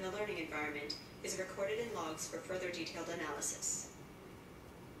 agents, and the learning environment is recorded in logs for further detailed analysis.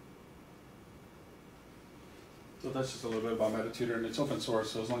 So that's just a little bit about MetaTutor, and it's open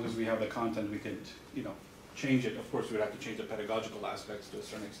source, so as long as we have the content, we could, change it. Of course, we would have to change the pedagogical aspects to a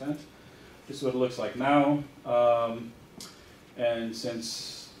certain extent. This is what it looks like now, and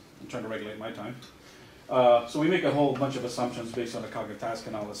since I'm trying to regulate my time, so we make a whole bunch of assumptions based on the cognitive task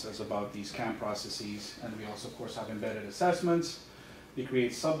analysis about these CAM processes, and we also, of course, have embedded assessments. They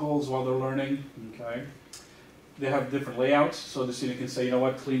create sub-goals while they're learning, okay? They have different layouts, so the student can say, you know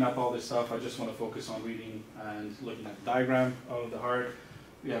what, clean up all this stuff, I just want to focus on reading and looking at the diagram of the heart.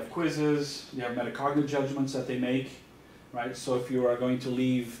 We have quizzes, we have metacognitive judgments that they make, right? So if you are going to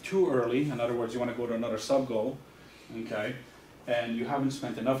leave too early, in other words, you want to go to another sub-goal, okay, and you haven't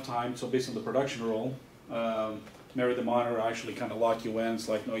spent enough time, so based on the production rule, Mary the Monitor actually kind of lock you in. It's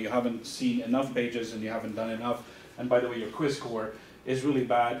like, no, you haven't seen enough pages and you haven't done enough, and by the way, your quiz score is really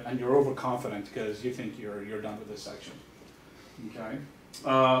bad and you're overconfident because you think you're done with this section, okay?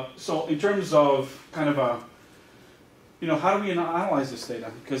 So in terms of kind of a, how do we analyze this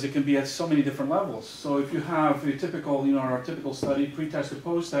data? Because it can be at so many different levels. So if you have a typical, our typical study, pre-test or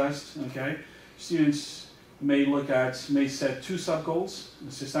post-test, okay, students may set 2 sub-goals,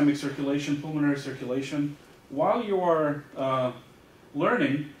 systemic circulation, pulmonary circulation. While you are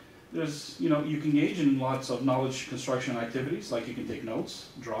learning, there's, you can engage in lots of knowledge construction activities, like you can take notes,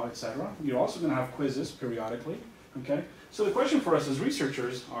 draw, etc. You're also going to have quizzes periodically, okay? So the question for us as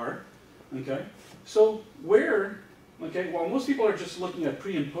researchers are, okay, so where, okay, well, most people are just looking at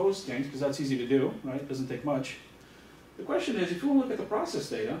pre and post games, because that's easy to do, right? It doesn't take much. The question is, if you look at the process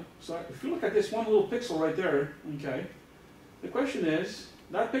data, so if you look at this one little pixel right there, okay, the question is,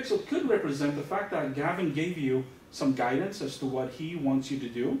 that pixel could represent the fact that Gavin gave you some guidance as to what he wants you to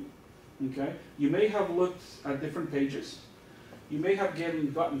do, okay? You may have looked at different pages. You may have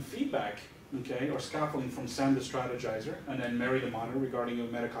gotten feedback, okay, or scaffolding from Sam the strategizer, and then Mary the monitor regarding your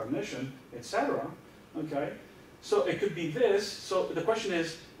metacognition, etc., okay? So it could be this. So the question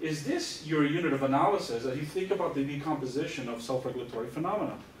is this your unit of analysis as you think about the decomposition of self-regulatory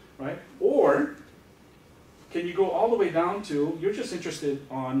phenomena, right? Or can you go all the way down to, you're just interested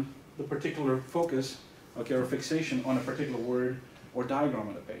on the particular focus, okay, or fixation on a particular word or diagram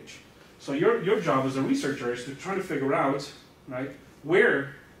on a page. So your job as a researcher is to try to figure out, right,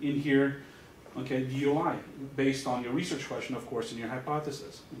 where in here, okay, do you lie, based on your research question, of course, and your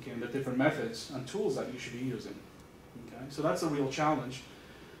hypothesis, okay, and the different methods and tools that you should be using. Okay, so that's a real challenge.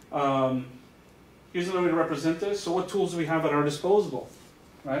 Here's another way to represent this. So what tools do we have at our disposal?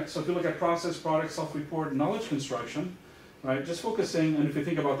 Right? So if you look at process, product, self-report, knowledge construction, right, just focusing, and if you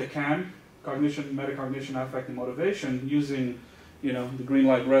think about the CAN, cognition, metacognition, affect, and motivation, using, the green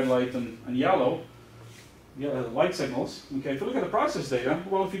light, red light, and yellow, light signals. Okay, if you look at the process data,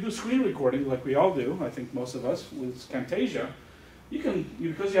 well, if you do screen recording, like we all do, I think most of us, with Camtasia, because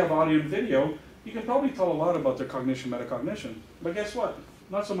you have audio and video, you can probably tell a lot about their cognition, metacognition. But guess what?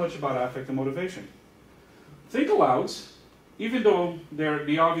 Not so much about affect and motivation. Think alouds, even though they're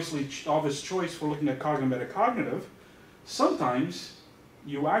the obvious choice for looking at cognitive and metacognitive, sometimes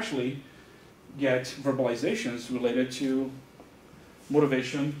you actually get verbalizations related to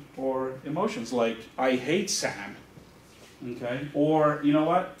motivation or emotions, like, I hate Sam, okay? Or, you know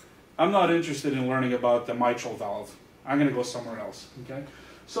what? I'm not interested in learning about the mitral valve. I'm going to go somewhere else, okay?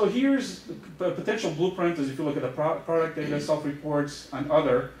 So here's the potential blueprint as if you look at the product data, self-reports, and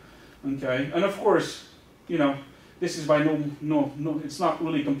other, okay? And of course, this is by no, it's not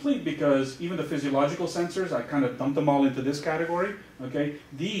really complete, because even the physiological sensors, I kind of dumped them all into this category, okay?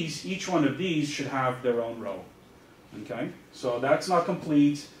 Each one of these should have their own row, okay? So that's not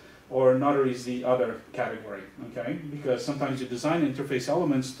complete, or neither is the other category, okay? Because sometimes you design interface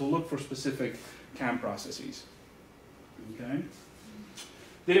elements to look for specific CAM processes, okay?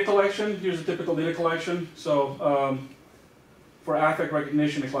 Data collection, here's a typical data collection. So for affect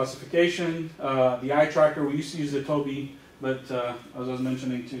recognition and classification, the eye tracker, we used to use the Toby, but as I was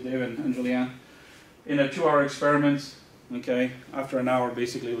mentioning to David and Julianne, in a 2-hour experiment, okay, after an hour,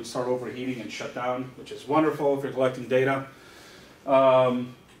 basically it would start overheating and shut down, which is wonderful if you're collecting data.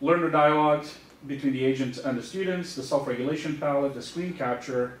 Learner dialogues between the agent and the students, the self-regulation palette, the screen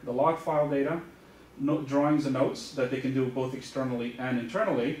capture, the log file data, drawings and notes that they can do both externally and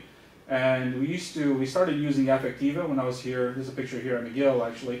internally. And we started using Affectiva when I was here. There's a picture here at McGill,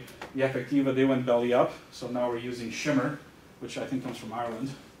 actually. The Affectiva, they went belly up, so now we're using Shimmer, which I think comes from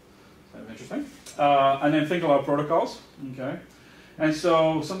Ireland. Kind of interesting. And then think about protocols, okay? And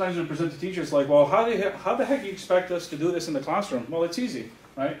so sometimes we present to teachers like, well, how the heck do you expect us to do this in the classroom? Well, it's easy,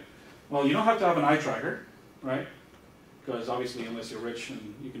 right? Well, you don't have to have an eye tracker, right? Because obviously, unless you're rich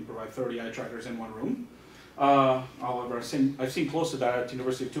and you can provide 30 eye trackers in one room. However, I've seen close to that at the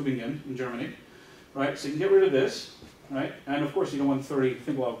University of Tübingen in Germany, right? So you can get rid of this, right? And of course, you don't want 30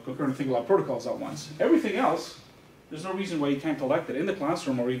 concurrent think-aloud protocols at once. Everything else, there's no reason why you can't collect it in the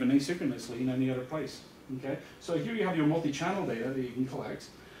classroom or even asynchronously in any other place, okay? So here you have your multi-channel data that you can collect.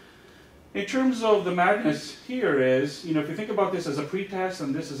 In terms of the madness here is, if you think about this as a pre-test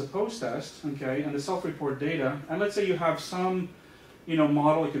and this as a post-test, okay, and the self-report data, and let's say you have some,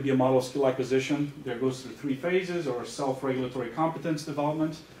 model, it could be a model of skill acquisition that goes through 3 phases, or self-regulatory competence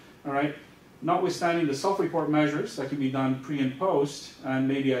development, all right? Notwithstanding the self-report measures that can be done pre and post, and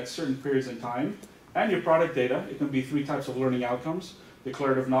maybe at certain periods in time, and your product data, it can be 3 types of learning outcomes: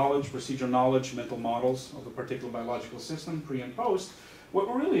 declarative knowledge, procedural knowledge, mental models of a particular biological system, pre and post. What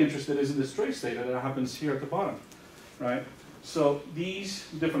we're really interested in is this trace data that happens here at the bottom, right? So these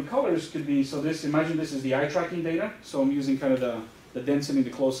different colors could be, imagine this is the eye tracking data. So I'm using kind of the density, the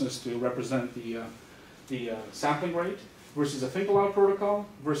closeness to represent the sampling rate, versus a think aloud protocol,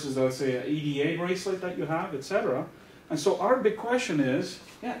 versus let's say an EDA bracelet that you have, etc. And so our big question is,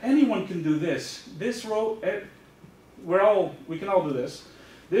 yeah, anyone can do this. This row, we can all do this.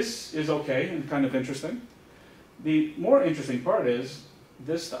 This is okay and kind of interesting. The more interesting part is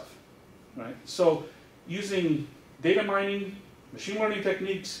this stuff, right? So using data mining, Machine learning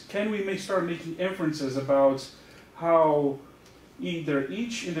techniques, can we start making inferences about how either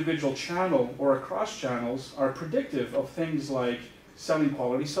each individual channel or across channels are predictive of things like selling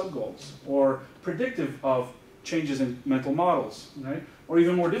quality sub-goals, or predictive of changes in mental models, right? Or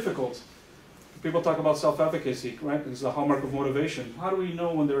even more difficult, people talk about self-efficacy, right? It's the hallmark of motivation. How do we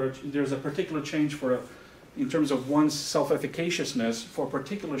know when there's a particular change in terms of one's self-efficaciousness for a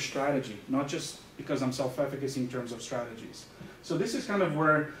particular strategy, not just because I'm self-efficacy in terms of strategies. So this is kind of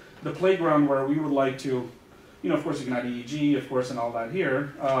where the playground where we would like to, of course you can add EEG, of course, and all that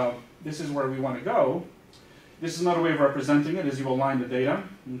here. This is where we want to go. This is another way of representing it, is you align the data,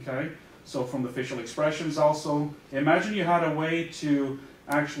 okay? So from the facial expressions also, imagine you had a way to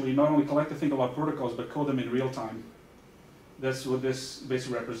actually not only collect the think about protocols, but code them in real time. That's what this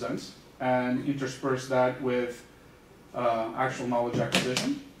basically represents, and intersperse that with actual knowledge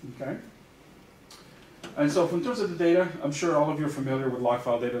acquisition, okay? And so in terms of the data, I'm sure all of you are familiar with log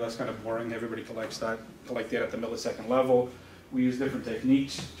file data. That's kind of boring. Everybody collect data at the millisecond level. We use different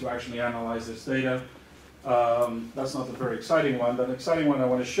techniques to actually analyze this data. That's not the very exciting one. The exciting one I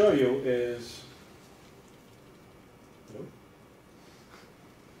want to show you is,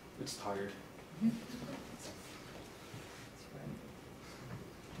 it's tired.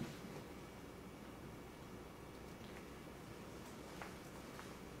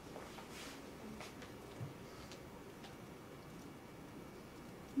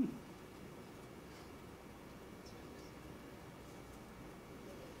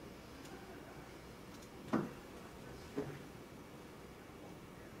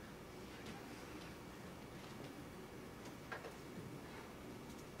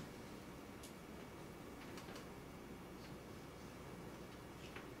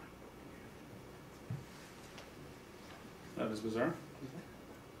 That is bizarre.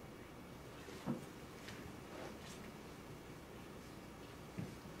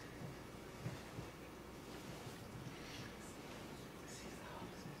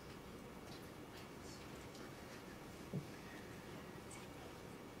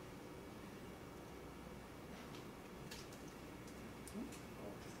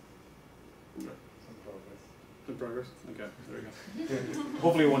 Good progress? Okay, there we go.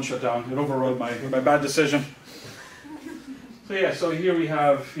 Hopefully it won't shut down. It overrode my bad decision. So yeah, so here we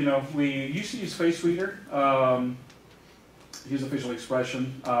have, we used to use face reader, use a facial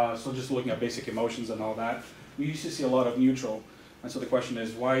expression, so just looking at basic emotions and all that. We used to see a lot of neutral, and so the question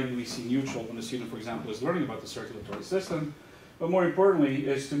is, why do we see neutral when the student, for example, is learning about the circulatory system? But more importantly,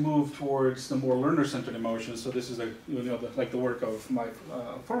 is to move towards the more learner-centered emotions. So this is like the work of my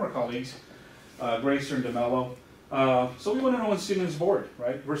former colleagues, Gracer and DeMello. So we want to know when the student is bored,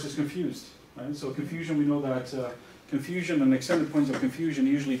 right, versus confused, right? So confusion, we know that confusion and extended points of confusion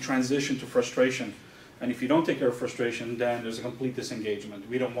usually transition to frustration. And if you don't take care of frustration, then there's a complete disengagement.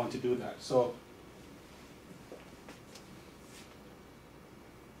 We don't want to do that. So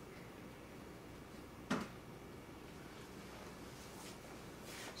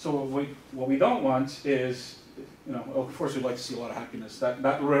what we don't want is, of course we'd like to see a lot of happiness.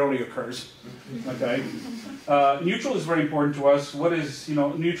 That rarely occurs, okay? Neutral is very important to us. What is,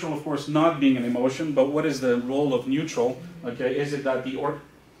 neutral, of course, not being an emotion, but what is the role of neutral, okay? Is it that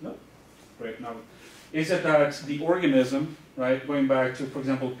is it that the organism, right, going back to, for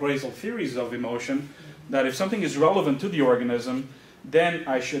example, appraisal theories of emotion, that if something is relevant to the organism, then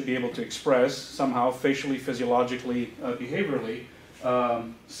I should be able to express somehow facially, physiologically, behaviorally,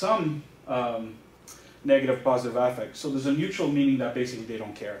 some negative, positive affect. So there's a neutral, meaning that basically they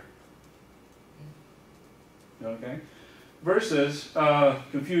don't care. Okay? Versus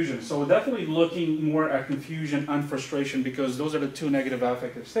confusion. So we're definitely looking more at confusion and frustration, because those are the two negative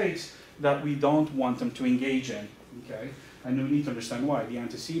affective states that we don't want them to engage in. Okay? And we need to understand why. The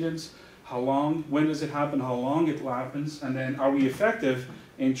antecedents, how long, when does it happen, how long it happens, and then are we effective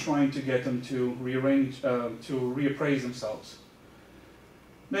in trying to get them to rearrange, to reappraise themselves.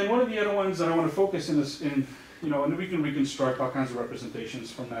 Then one of the other ones that I want to focus in is and we can reconstruct all kinds of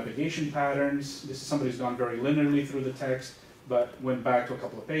representations from navigation patterns. This is somebody who's gone very linearly through the text, but went back to a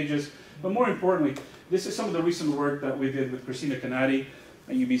couple of pages. But more importantly, this is some of the recent work that we did with Christina Canati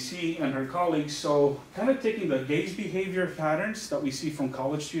at UBC and her colleagues. So kind of taking the gaze behavior patterns that we see from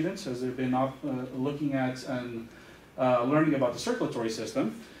college students as they've been looking at and learning about the circulatory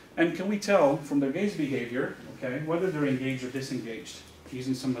system. And can we tell from their gaze behavior, okay, whether they're engaged or disengaged,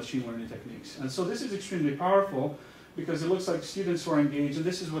 using some machine learning techniques. And so this is extremely powerful because it looks like students who are engaged, and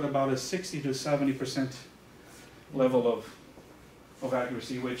this is with about a 60 to 70% level of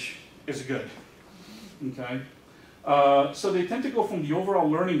accuracy, which is good, okay? So they tend to go from the overall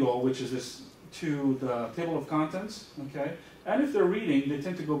learning goal, which is this, to the table of contents, okay? And if they're reading, they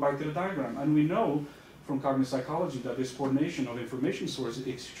tend to go back to the diagram. And we know from cognitive psychology that this coordination of information sources is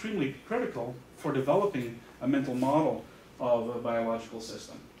extremely critical for developing a mental model of a biological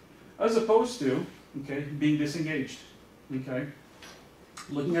system, as opposed to, okay, being disengaged, okay,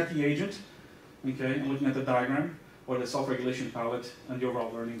 looking at the agent, okay, and looking at the diagram or the self-regulation palette and the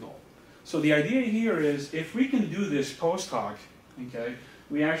overall learning goal. So the idea here is, if we can do this post hoc, okay,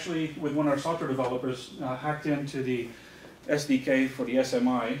 we actually, with one of our software developers, hacked into the SDK for the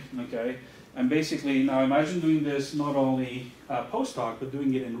SMI, okay, and basically now imagine doing this not only post hoc, but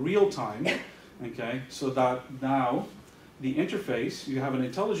doing it in real time, okay, so that now the interface, you have an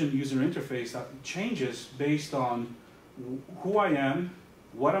intelligent user interface that changes based on who I am,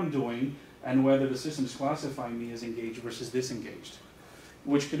 what I'm doing, and whether the system is classifying me as engaged versus disengaged,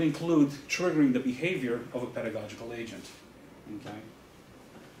 which could include triggering the behavior of a pedagogical agent, okay.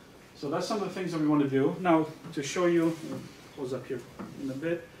 So that's some of the things that we want to do. Now, to show you, close up here in a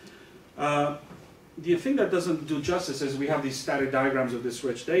bit. The thing that doesn't do justice is we have these static diagrams of this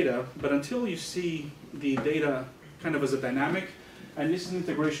rich data, but until you see the data kind of as a dynamic, and this is an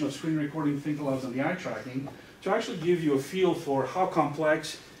integration of screen recording, think alouds, and the eye tracking, to actually give you a feel for how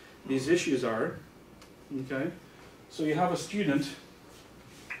complex these issues are, okay? So you have a student.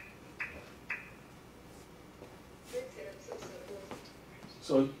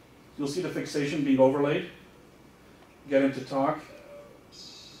 So you'll see the fixation being overlaid. Get him to talk.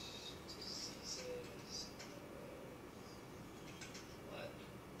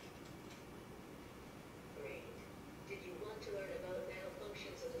 Great. Did you want to learn about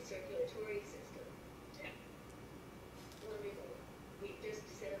malfunctions of the circulatory system? Yeah. Wonderful. We've just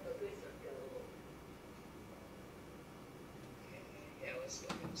set up a good goal. Okay, yeah, let's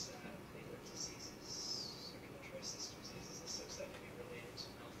look at liver diseases, circulatory system diseases, and such that can be related to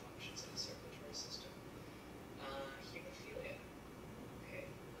malfunctions in the circulatory system. Hemophilia. Okay.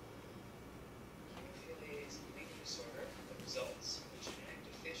 Hemophilia is a bleeding disorder that results from a genetic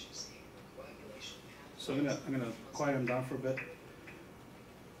deficiency in the coagulation pathway. So I'm gonna quiet him down for a bit.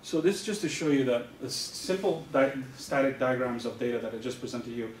 So this is just to show you that the simple static diagrams of data that I just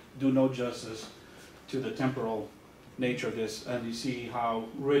presented you do no justice to the temporal nature of this, and you see how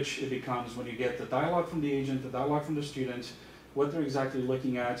rich it becomes when you get the dialogue from the agent, the dialogue from the student, what they're exactly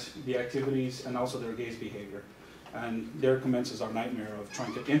looking at, the activities, and also their gaze behavior. And there commences our nightmare of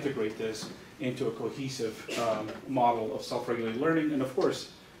trying to integrate this into a cohesive model of self-regulated learning, and of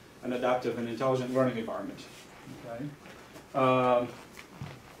course, an adaptive and intelligent learning environment. Okay.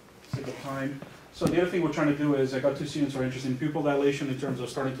 Sake of time. So the other thing we're trying to do is, I got two students who are interested in pupil dilation in terms of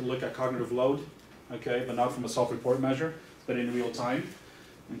starting to look at cognitive load, okay, but not from a self-report measure, but in real time.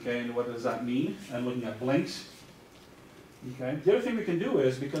 Okay, and what does that mean? And looking at blinks. Okay. The other thing we can do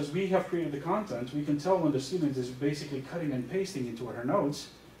is, because we have created the content, we can tell when the student is basically cutting and pasting into her notes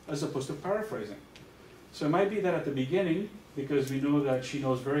as opposed to paraphrasing. So it might be that at the beginning, because we know that she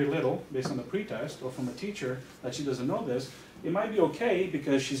knows very little based on the pretest, or from a teacher that she doesn't know this, it might be okay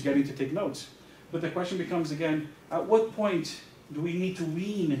because she's getting to take notes. But the question becomes again, at what point do we need to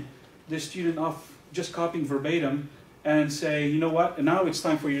wean this student off just copying verbatim and say, you know what, and now it's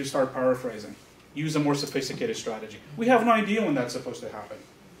time for you to start paraphrasing. Use a more sophisticated strategy. We have no idea when that's supposed to happen,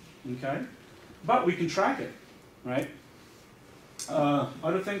 okay? But we can track it, right?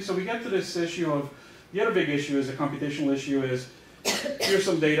 Other things, so we get to this issue of, the other big issue is, a computational issue is, here's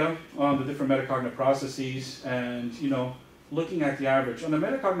some data on the different metacognitive processes, and, you know, looking at the average. On the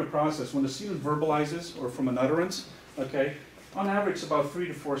metacognitive process, when the student verbalizes, or from an utterance, okay, on average about 3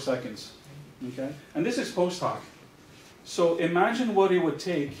 to 4 seconds, okay? And this is post hoc. So imagine what it would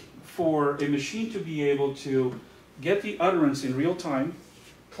take for a machine to be able to get the utterance in real time,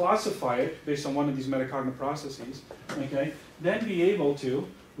 classify it based on one of these metacognitive processes, okay, then be able to,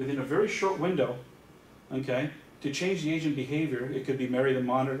 within a very short window, okay, to change the agent behavior. It could be marry the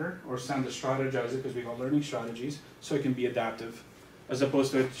monitor or sound to strategize it, because we got learning strategies, so it can be adaptive, as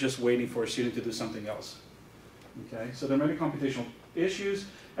opposed to just waiting for a student to do something else. Okay, so there are many computational issues,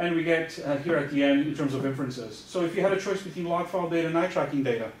 and we get here at the end in terms of inferences. So if you had a choice between log file data and eye tracking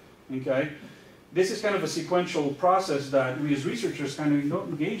data, okay, this is kind of a sequential process that we as researchers kind of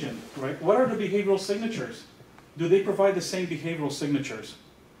engage in, right? What are the behavioral signatures? Do they provide the same behavioral signatures?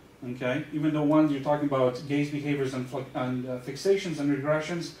 Okay, even though ones you're talking about gaze behaviors and fixations and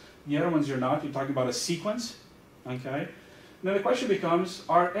regressions, the other ones you're not. You're talking about a sequence. Okay, now the question becomes: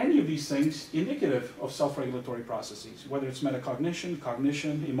 are any of these things indicative of self-regulatory processes, whether it's metacognition,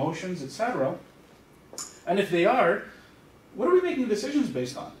 cognition, emotions, etc.? And if they are, what are we making decisions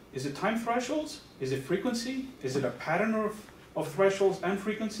based on? Is it time thresholds? Is it frequency? Is it a pattern of thresholds and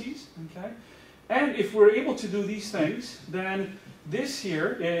frequencies? Okay, And if we're able to do these things, then this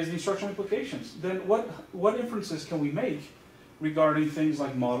here is the instructional implications. Then what inferences can we make regarding things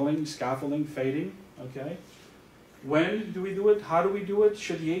like modeling, scaffolding, fading, okay? When do we do it? How do we do it?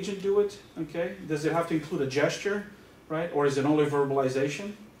 Should the agent do it? Okay. Does it have to include a gesture, right? Or is it only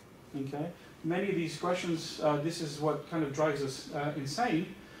verbalization? Okay. Many of these questions, this is what kind of drives us insane.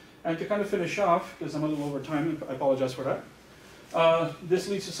 And to kind of finish off, because I'm a little over time, I apologize for that. This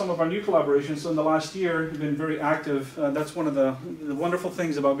leads to some of our new collaborations. So in the last year, we've been very active. That's one of the wonderful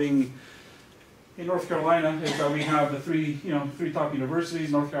things about being in North Carolina is that we have the three top universities: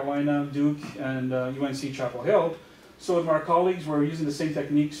 North Carolina, Duke, and UNC Chapel Hill. So with our colleagues, we're using the same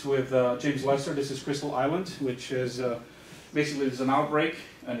techniques with James Lesser. This is Crystal Island, which is basically there's an outbreak,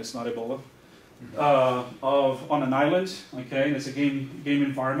 and it's not Ebola, on an island. Okay, and it's a game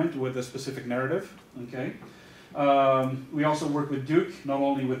environment with a specific narrative. Okay, we also work with Duke, not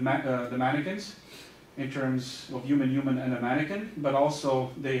only with the mannequins in terms of human and a mannequin, but also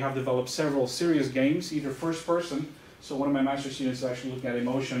they have developed several serious games, either first person. So one of my master's students is actually looking at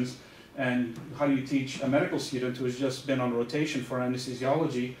emotions. And how do you teach a medical student who has just been on rotation for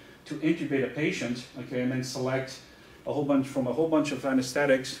anesthesiology to intubate a patient, okay, and then select from a whole bunch of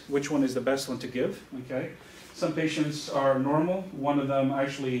anesthetics, which one is the best one to give, okay? Some patients are normal. One of them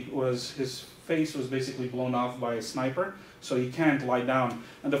actually his face was basically blown off by a sniper, so he can't lie down.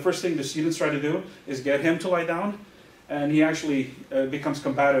 And the first thing the students try to do is get him to lie down, and he actually becomes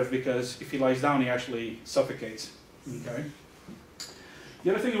combative because if he lies down, he actually suffocates, okay? The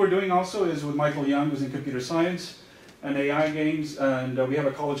other thing we're doing also is with Michael Young, who's in computer science and AI games, and we have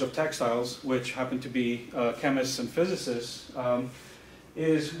a College of Textiles, which happen to be chemists and physicists,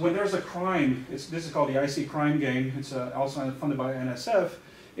 is when there's a crime, this is called the IC crime game, it's also funded by NSF,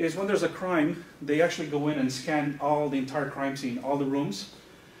 is when there's a crime, they actually go in and scan the entire crime scene, all the rooms.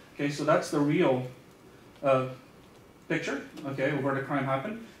 Okay, so that's the real picture, okay, of where the crime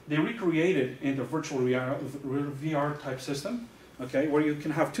happened. They recreate it in the virtual VR type system. Okay, where you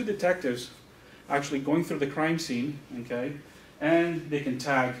can have two detectives actually going through the crime scene, okay, and they can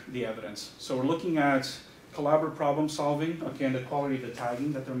tag the evidence. So we're looking at collaborative problem solving, okay, and the quality of the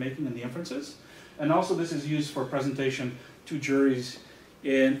tagging that they're making in the inferences. And also this is used for presentation to juries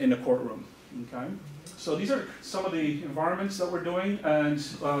in a courtroom, okay. So these are some of the environments that we're doing, and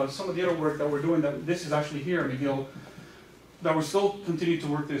some of the other work that we're doing, this is actually here at McGill, that we're still continuing to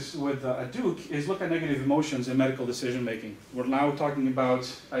work this with at Duke, is look at negative emotions in medical decision making. We're now talking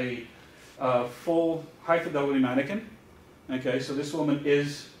about a full high fidelity mannequin. Okay, so this woman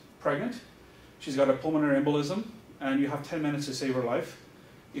is pregnant. She's got a pulmonary embolism, and you have 10 minutes to save her life.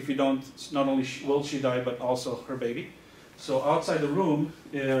 If you don't, not only will she die, but also her baby. So outside the room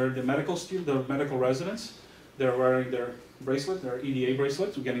are the medical residents. They're wearing their bracelet, their EDA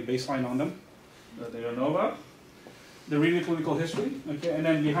bracelets. We're getting baseline on them that they don't know about. They're reading the clinical history, okay, and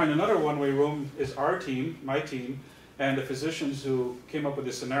then behind another one-way room is our team, my team, and the physicians who came up with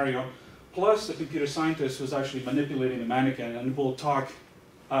this scenario, plus the computer scientist who's actually manipulating the mannequin and will talk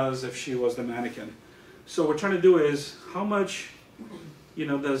as if she was the mannequin. So what we're trying to do is how much,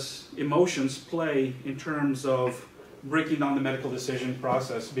 does emotions play in terms of breaking down the medical decision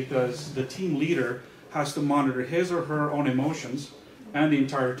process, because the team leader has to monitor his or her own emotions and the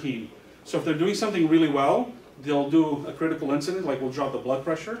entire team. So if they're doing something really well, they'll do a critical incident, like we'll drop the blood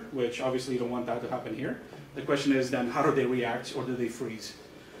pressure, which obviously you don't want that to happen here. The question is then, how do they react, or do they freeze?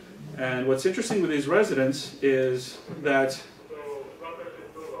 And what's interesting with these residents is that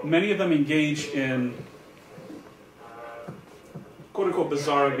many of them engage in quote-unquote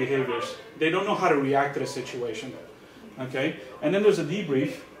bizarre behaviors. They don't know how to react to the situation, okay? And then there's a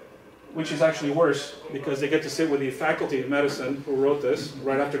debrief, which is actually worse, because they get to sit with the faculty of medicine who wrote this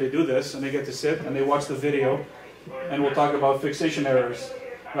right after they do this, and they get to sit and they watch the video, and we'll talk about fixation errors,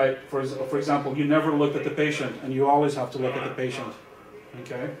 right? For example, you never looked at the patient, and you always have to look at the patient,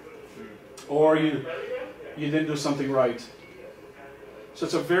 okay? Or you didn't do something right. So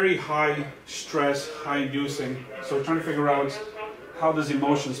it's a very high stress, high inducing. So we're trying to figure out how does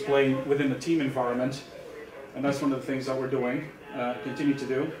emotions play within the team environment, and that's one of the things that we're doing, continue to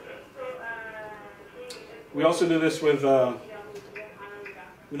do. We also do this with,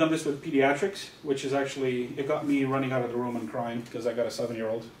 we've done this with pediatrics, which is actually, it got me running out of the room and crying because I got a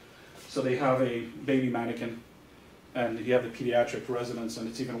 7-year-old. So they have a baby mannequin, and you have the pediatric residents, and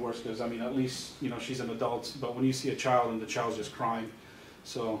it's even worse because, at least, she's an adult, but when you see a child and the child's just crying.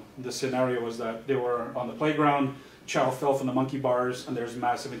 So the scenario was that they were on the playground, child fell from the monkey bars, and there's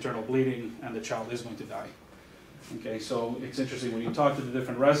massive internal bleeding, and the child is going to die. Okay, so it's interesting when you talk to the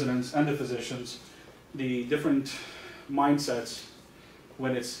different residents and the physicians, the different mindsets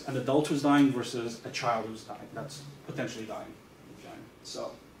when it's an adult who's dying versus a child who's dying, that's potentially dying. Okay.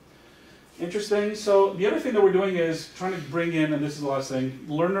 So, interesting. So the other thing that we're doing is trying to bring in, and this is the last thing,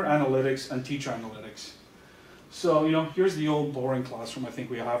 learner analytics and teacher analytics. So, you know, here's the old boring classroom. I think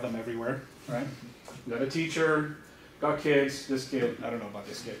we have them everywhere, right? We got a teacher, got kids, this kid, I don't know about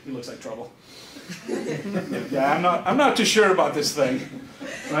this kid, he looks like trouble. Yeah, I'm not too sure about this thing,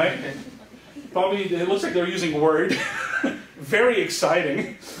 right? Probably, it looks like they're using Word. Very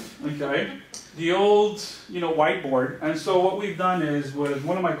exciting, okay? The old, you know, whiteboard. And so what we've done is, with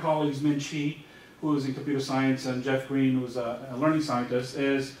one of my colleagues, Min Chi, who is in computer science, and Jeff Green, who's a learning scientist,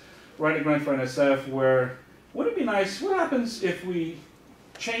 is write a grant for NSF where, wouldn't it be nice, what happens if we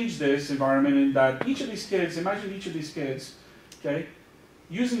change this environment in that each of these kids, imagine each of these kids, okay,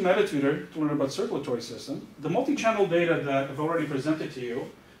 using MetaTutor to learn about circulatory system, the multi-channel data that I've already presented to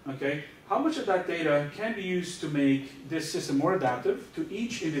you, okay, how much of that data can be used to make this system more adaptive to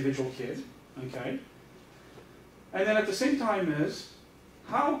each individual kid, okay, and then at the same time is,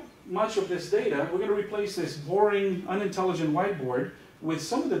 how much of this data, we're going to replace this boring, unintelligent whiteboard with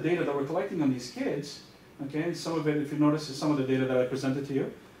some of the data that we're collecting on these kids. Okay, and some of it, if you notice, is some of the data that I presented to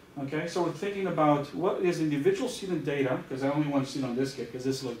you. Okay, so we're thinking about what is individual student data, because I only want to see on this kid, because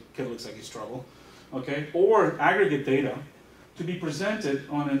this kid looks like he's trouble. Okay, or aggregate data to be presented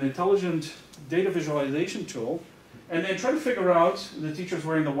on an intelligent data visualization tool, and then try to figure out, the teacher's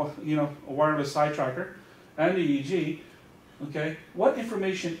wearing the, you know, a wireless side tracker and the EEG. Okay, what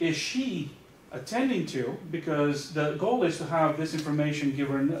information is she attending to? Because the goal is to have this information give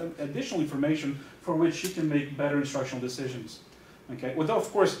her additional information for which she can make better instructional decisions. Okay, without,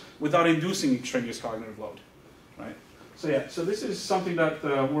 of course, without inducing extraneous cognitive load, right? So yeah, so this is something that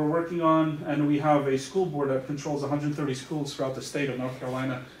we're working on, and we have a school board that controls 130 schools throughout the state of North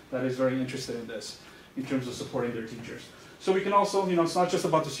Carolina that is very interested in this, in terms of supporting their teachers. So we can also, you know, it's not just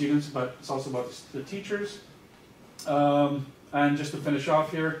about the students, but it's also about the teachers. And just to finish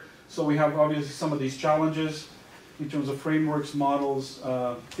off here, so we have obviously some of these challenges in terms of frameworks, models,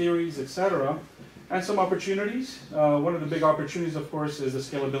 theories, etc., and some opportunities. One of the big opportunities, of course, is the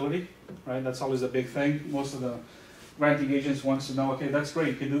scalability, right? That's always a big thing. Most of the granting agents wants to know, okay, that's great,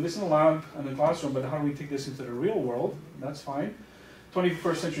 you can do this in the lab and the classroom, but how do we take this into the real world? That's fine.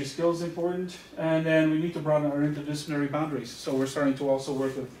 21st century skills is important, and then we need to broaden our interdisciplinary boundaries. So we're starting to also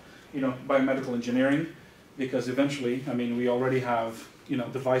work with, you know, biomedical engineering, because eventually, I mean, we already have, you know,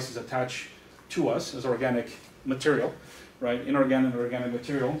 devices attached to us as organic material, right? Inorganic and organic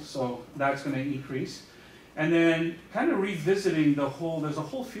material, so that's going to increase. And then kind of revisiting the whole, there's a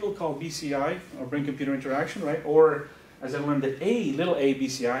whole field called BCI, or brain-computer interaction, right? Or, as I learned, the little a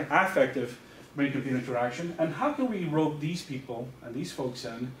BCI, affective brain-computer interaction. And how can we rope these people and these folks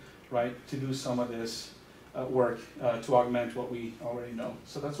in, right, to do some of this work to augment what we already know.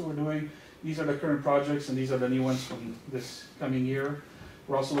 So that's what we're doing. These are the current projects, and these are the new ones from this coming year.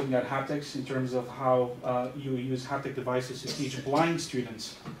 We're also looking at haptics in terms of how you use haptic devices to teach blind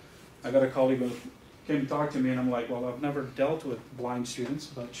students. I got a colleague who came and talked to me, and I'm like, well, I've never dealt with blind students,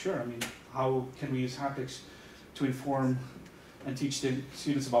 but sure, I mean, how can we use haptics to inform and teach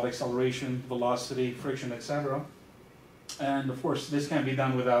students about acceleration, velocity, friction, etc. And of course, this can't be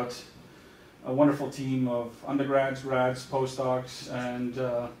done without a wonderful team of undergrads, grads, postdocs, and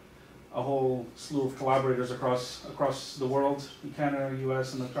a whole slew of collaborators across the world, in Canada,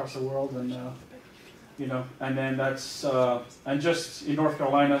 US, and across the world, and you know, and then that's and just in North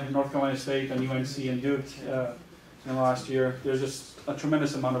Carolina State, and UNC and Duke in the last year, there's just a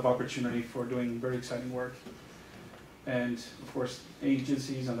tremendous amount of opportunity for doing very exciting work, and of course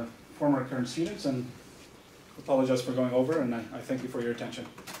agencies and the former current students. And apologize for going over, and I thank you for your attention.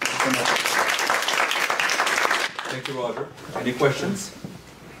 Thank you so much. Thank you, Roger. Any questions?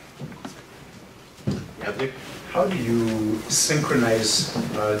 How do you synchronize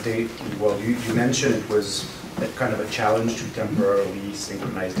data? Well, you mentioned it was kind of a challenge to temporarily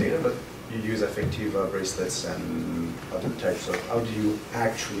synchronize data, but you use affective bracelets and other types of. How do you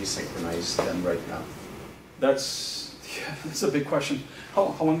actually synchronize them right now? That's a big question.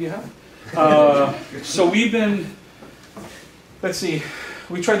 How long do you have? So we've been, let's see,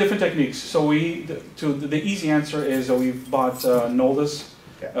 we tried different techniques. So the easy answer is we've bought Noldus,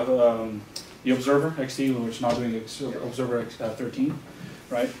 the Observer XT, which is now doing Observer 13,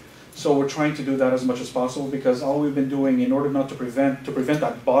 right? So we're trying to do that as much as possible, because all we've been doing in order not to prevent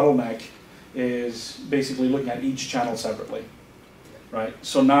that bottleneck is basically looking at each channel separately, right?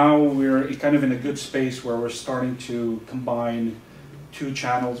 So now we're kind of in a good space where we're starting to combine 2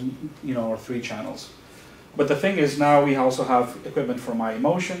 channels, you know, or 3 channels. But the thing is, now we also have equipment for My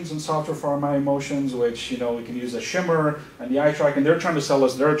Emotions and software for My Emotions, which, you know, we can use a shimmer and the eye track, and they're trying to sell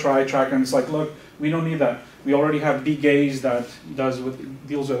us their eye track, and it's like, look, we don't need that. We already have B-Gaze that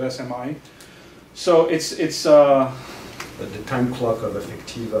deals with SMI. So it's But the time clock of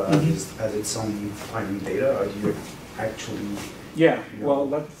Effectiva has its own time data, or do you actually? yeah. You know,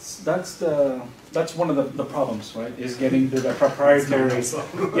 Well, that's one of the problems, right? Is getting the proprietary.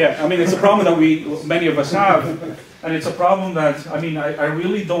 Yeah, I mean, it's a problem that many of us have, and it's a problem that, I mean, I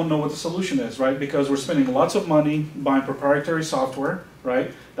really don't know what the solution is, right? Because we're spending lots of money buying proprietary software,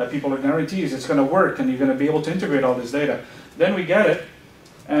 right? That people are guarantees it's going to work, and you're going to be able to integrate all this data. Then we get it,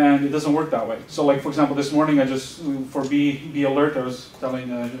 and it doesn't work that way. So, like, for example, this morning I just, for Be Alert, I was telling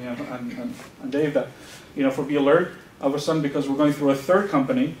and Dave that, you know, for Be Alert, all of a sudden, because we're going through a third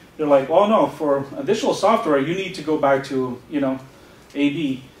company, they're like, oh no, for additional software, you need to go back to, you know,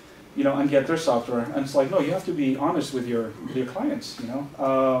 AB, you know, and get their software. And it's like, no, you have to be honest with your clients, you know.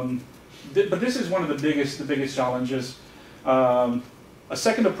 But this is one of the biggest challenges. A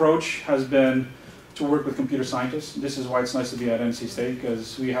second approach has been to work with computer scientists. This is why it's nice to be at NC State,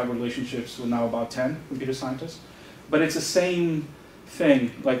 because we have relationships with now about 10 computer scientists. But it's the same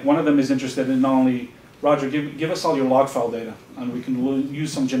thing. Like, one of them is interested in not only, Roger, give us all your log file data, and we can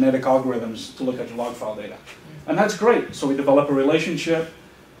use some genetic algorithms to look at your log file data. And that's great. So we develop a relationship,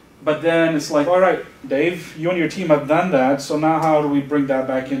 but then it's like, all right, Dave, you and your team have done that, so now how do we bring that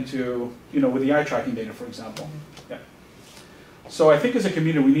back into, you know, with the eye tracking data, for example? Yeah. So I think as a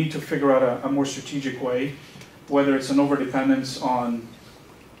community, we need to figure out a more strategic way, whether it's an overdependence on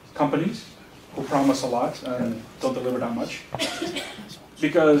companies who promise a lot and don't deliver that much.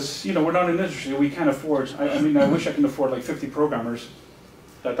 Because, you know, we're not in an industry, we can't afford, I mean, I wish I could afford like 50 programmers,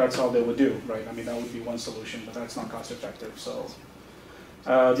 that's all they would do, right? I mean, that would be one solution, but that's not cost effective. So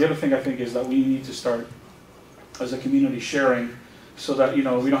the other thing I think is that we need to start as a community sharing, so that, you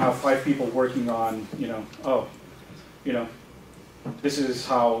know, we don't have 5 people working on, you know, oh, you know, this is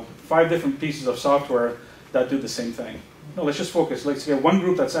how 5 different pieces of software that do the same thing. No, let's just focus. Let's get one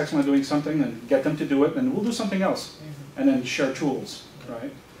group that's excellent doing something and get them to do it, and we'll do something else, and then share tools,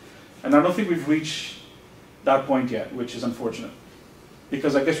 right? And I don't think we've reached that point yet, which is unfortunate,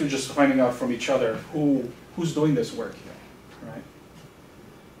 because I guess we're just finding out from each other who's doing this work, right?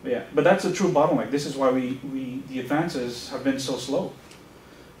 But yeah, but that's a true bottleneck. This is why the advances have been so slow,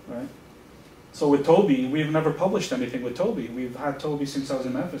 right? So with Toby, we've never published anything with Toby. We've had Toby since I was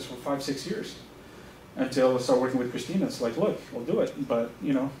in Memphis for 5-6 years, until I started working with Christina. It's like, look, we'll do it, but,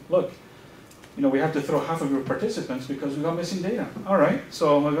 you know, look, you know, we have to throw half of your participants because we got missing data. All right,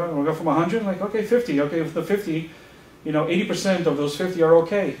 so we'll go from 100, like, okay, 50. Okay, with the 50, you know, 80% of those 50 are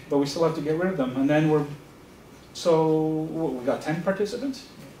okay, but we still have to get rid of them. And then we got 10 participants,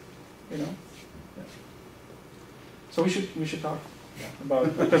 you know. Yeah. So we should talk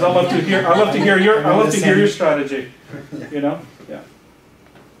about, because I love to hear your strategy, you know. Yeah.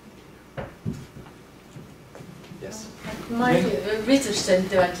 Yes. At my research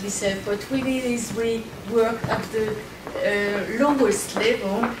center, at least, what we did is we work at the lowest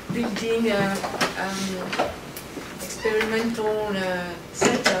level, building experimental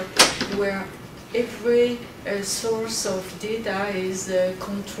setup where every source of data is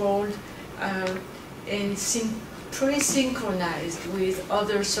controlled and pre-synchronized with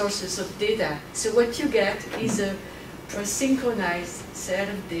other sources of data. So what you get is a synchronized set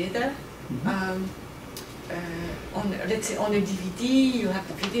of data. Let's say on a DVD, you have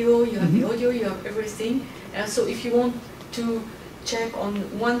the video, you have the audio, you have everything. And so if you want to check on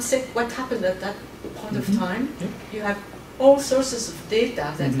one set what happened at that point of time, you have all sources of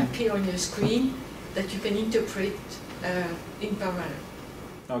data that appear on your screen that you can interpret in parallel.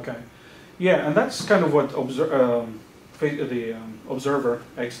 Okay. Yeah, and that's kind of what the Observer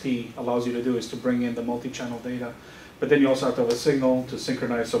XT allows you to do, is to bring in the multi-channel data. But then you also have to have a signal to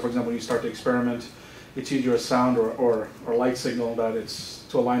synchronize. So for example, when you start to experiment, it's either a sound or light signal that it's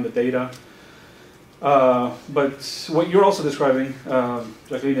to align the data. But what you're also describing,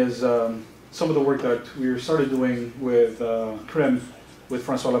 Jacqueline, is some of the work that we started doing with CRIM, with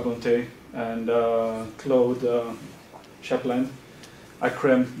François Labonté and Claude Chaplin at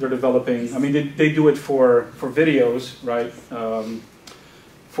CRIM. They're developing, I mean, they do it for videos, right?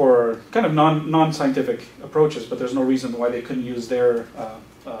 For kind of non-scientific approaches, but there's no reason why they couldn't use their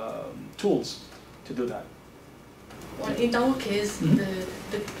tools to do that. Well, in our case, the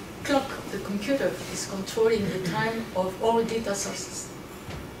clock of the computer is controlling the time of all data sources.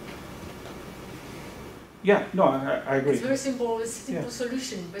 Yeah, no, I agree. It's very simple,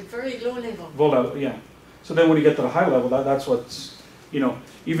 solution, but very low level. Low level, yeah. So then when you get to the high level, that's what's, you know,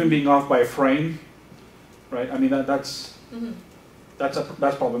 even being off by a frame, right? I mean, that's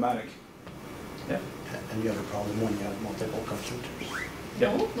problematic. Yeah. And you have a problem when you have multiple computers.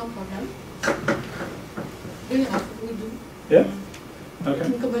 Yeah. No, no problem. We do. Yeah? You Okay.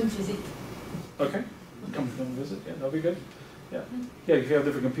 can come and visit. Okay. Come visit, yeah, that'll be good. Yeah. Yeah, if you have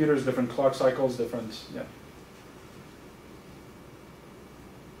different computers, different clock cycles, different, yeah.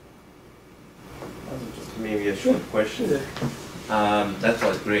 Maybe a short question. That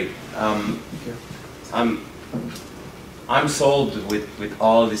was great. I'm sold with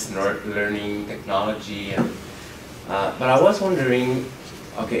all this learning technology, and but I was wondering,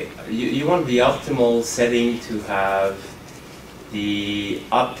 okay, you want the optimal setting to have the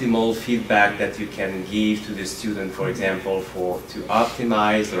optimal feedback that you can give to the student, for example, to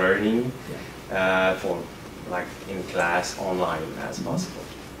optimize learning for like in class online as possible.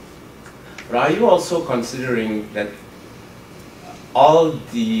 But are you also considering that all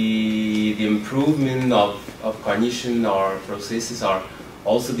the improvement of cognition or processes are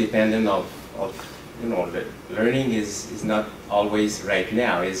also dependent of you know, learning is not always right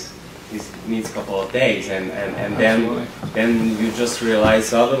now, it needs a couple of days, and then you just realize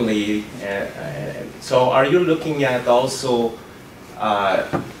suddenly, so are you looking at also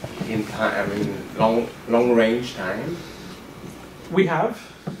in time, I mean long range time? We have,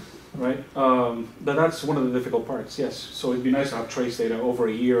 right? But that's one of the difficult parts, yes. So it'd be nice to have trace data over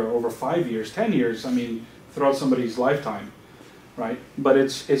a year, over 5 years, 10 years, I mean, throughout somebody's lifetime, right? But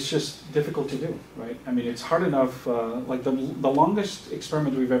it's just difficult to do, right? I mean, it's hard enough, like the longest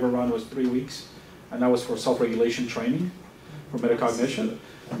experiment we've ever run was 3 weeks, and that was for self-regulation training, for metacognition.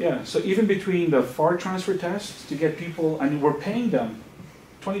 Yeah, so even between the FAR transfer tests to get people, and we're paying them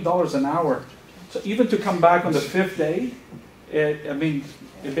 $20 an hour. So even to come back on the 5th day,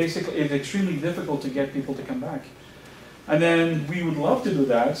 it's extremely difficult to get people to come back. And then we would love to do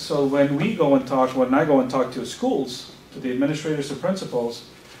that, so when I go and talk to schools, to the administrators or principals,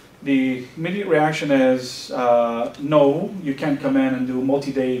 the immediate reaction is, no, you can't come in and do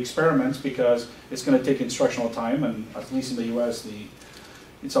multi-day experiments because it's going to take instructional time, and at least in the US,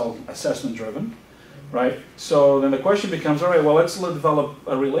 it's all assessment driven, right? So then the question becomes, all right, well, let's develop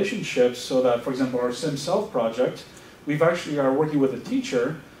a relationship so that, for example, our SimSelf project, we've actually are working with a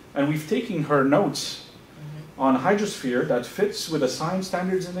teacher, and we've taken her notes on hydrosphere that fits with the science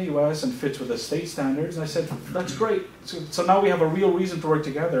standards in the US and fits with the state standards. And I said, that's great. So now we have a real reason to work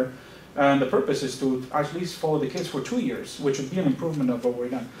together. And the purpose is to at least follow the kids for 2 years, which would be an improvement of what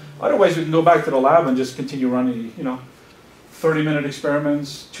we've done. Otherwise, we can go back to the lab and just continue running, 30-minute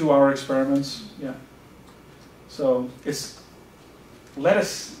experiments, 2-hour experiments, yeah. So it's, let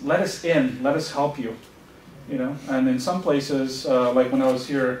us in, let us help you, And in some places, like when I was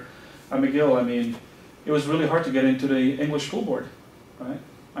here at McGill, I mean, it was really hard to get into the English school board, right?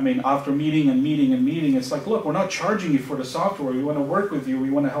 I mean, after meeting and meeting and meeting, it's like, look, we're not charging you for the software. We want to work with you.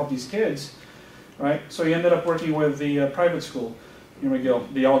 We want to help these kids, right? So you ended up working with the private school in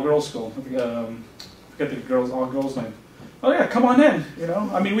McGill, the all-girls school. Forget the all-girls name. Oh yeah, come on in,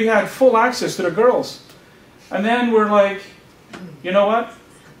 I mean, we had full access to the girls. And then we're like, you know what?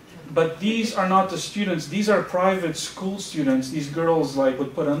 But these are not the students, these are private school students. These girls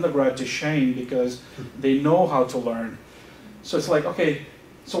would put undergrad to shame because they know how to learn. So it's like, okay,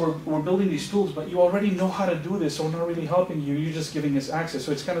 so we're building these tools, but you already know how to do this, so we're not really helping you, you're just giving us access.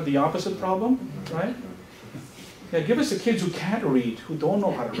 So it's kind of the opposite problem, right? Yeah, give us the kids who can't read, who don't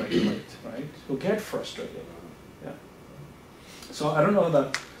know how to regulate, right? Who get frustrated, yeah. So I don't know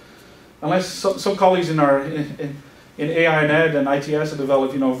that, unless some colleagues in AI and Ed and ITS have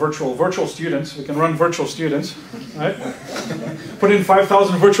developed, virtual students. We can run virtual students, right? Put in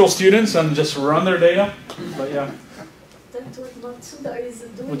 5,000 virtual students and just run their data. But yeah. That's what Matsuda is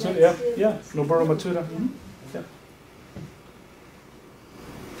doing. Matsuda, yeah. Noboru Matsuda. Yeah.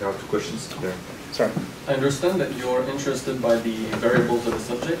 I have 2 questions there. Sorry. I understand that you're interested by the variables of the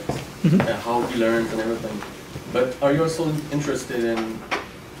subject, and how he learns and everything. But are you also interested in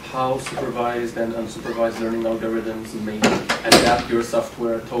how supervised and unsupervised learning algorithms may adapt your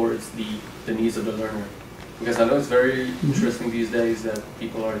software towards the needs of the learner? Because I know it's very interesting these days that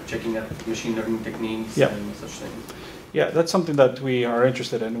people are checking out machine learning techniques and such things. Yeah, that's something that we are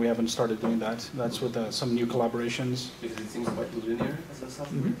interested in. We haven't started doing that. That's with some new collaborations. Because it seems quite linear as a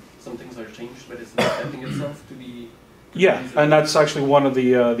software. Some things are changed, but it's not adapting itself to the... Yeah, and that's actually one of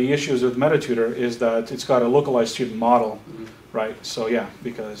the issues with MetaTutor is that it's got a localized student model. Right, so yeah,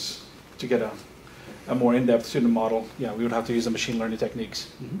 because to get a more in-depth student model, yeah, we would have to use the machine learning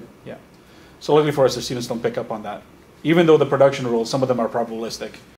techniques. Yeah, so luckily for us, the students don't pick up on that. Even though the production rules, some of them are probabilistic.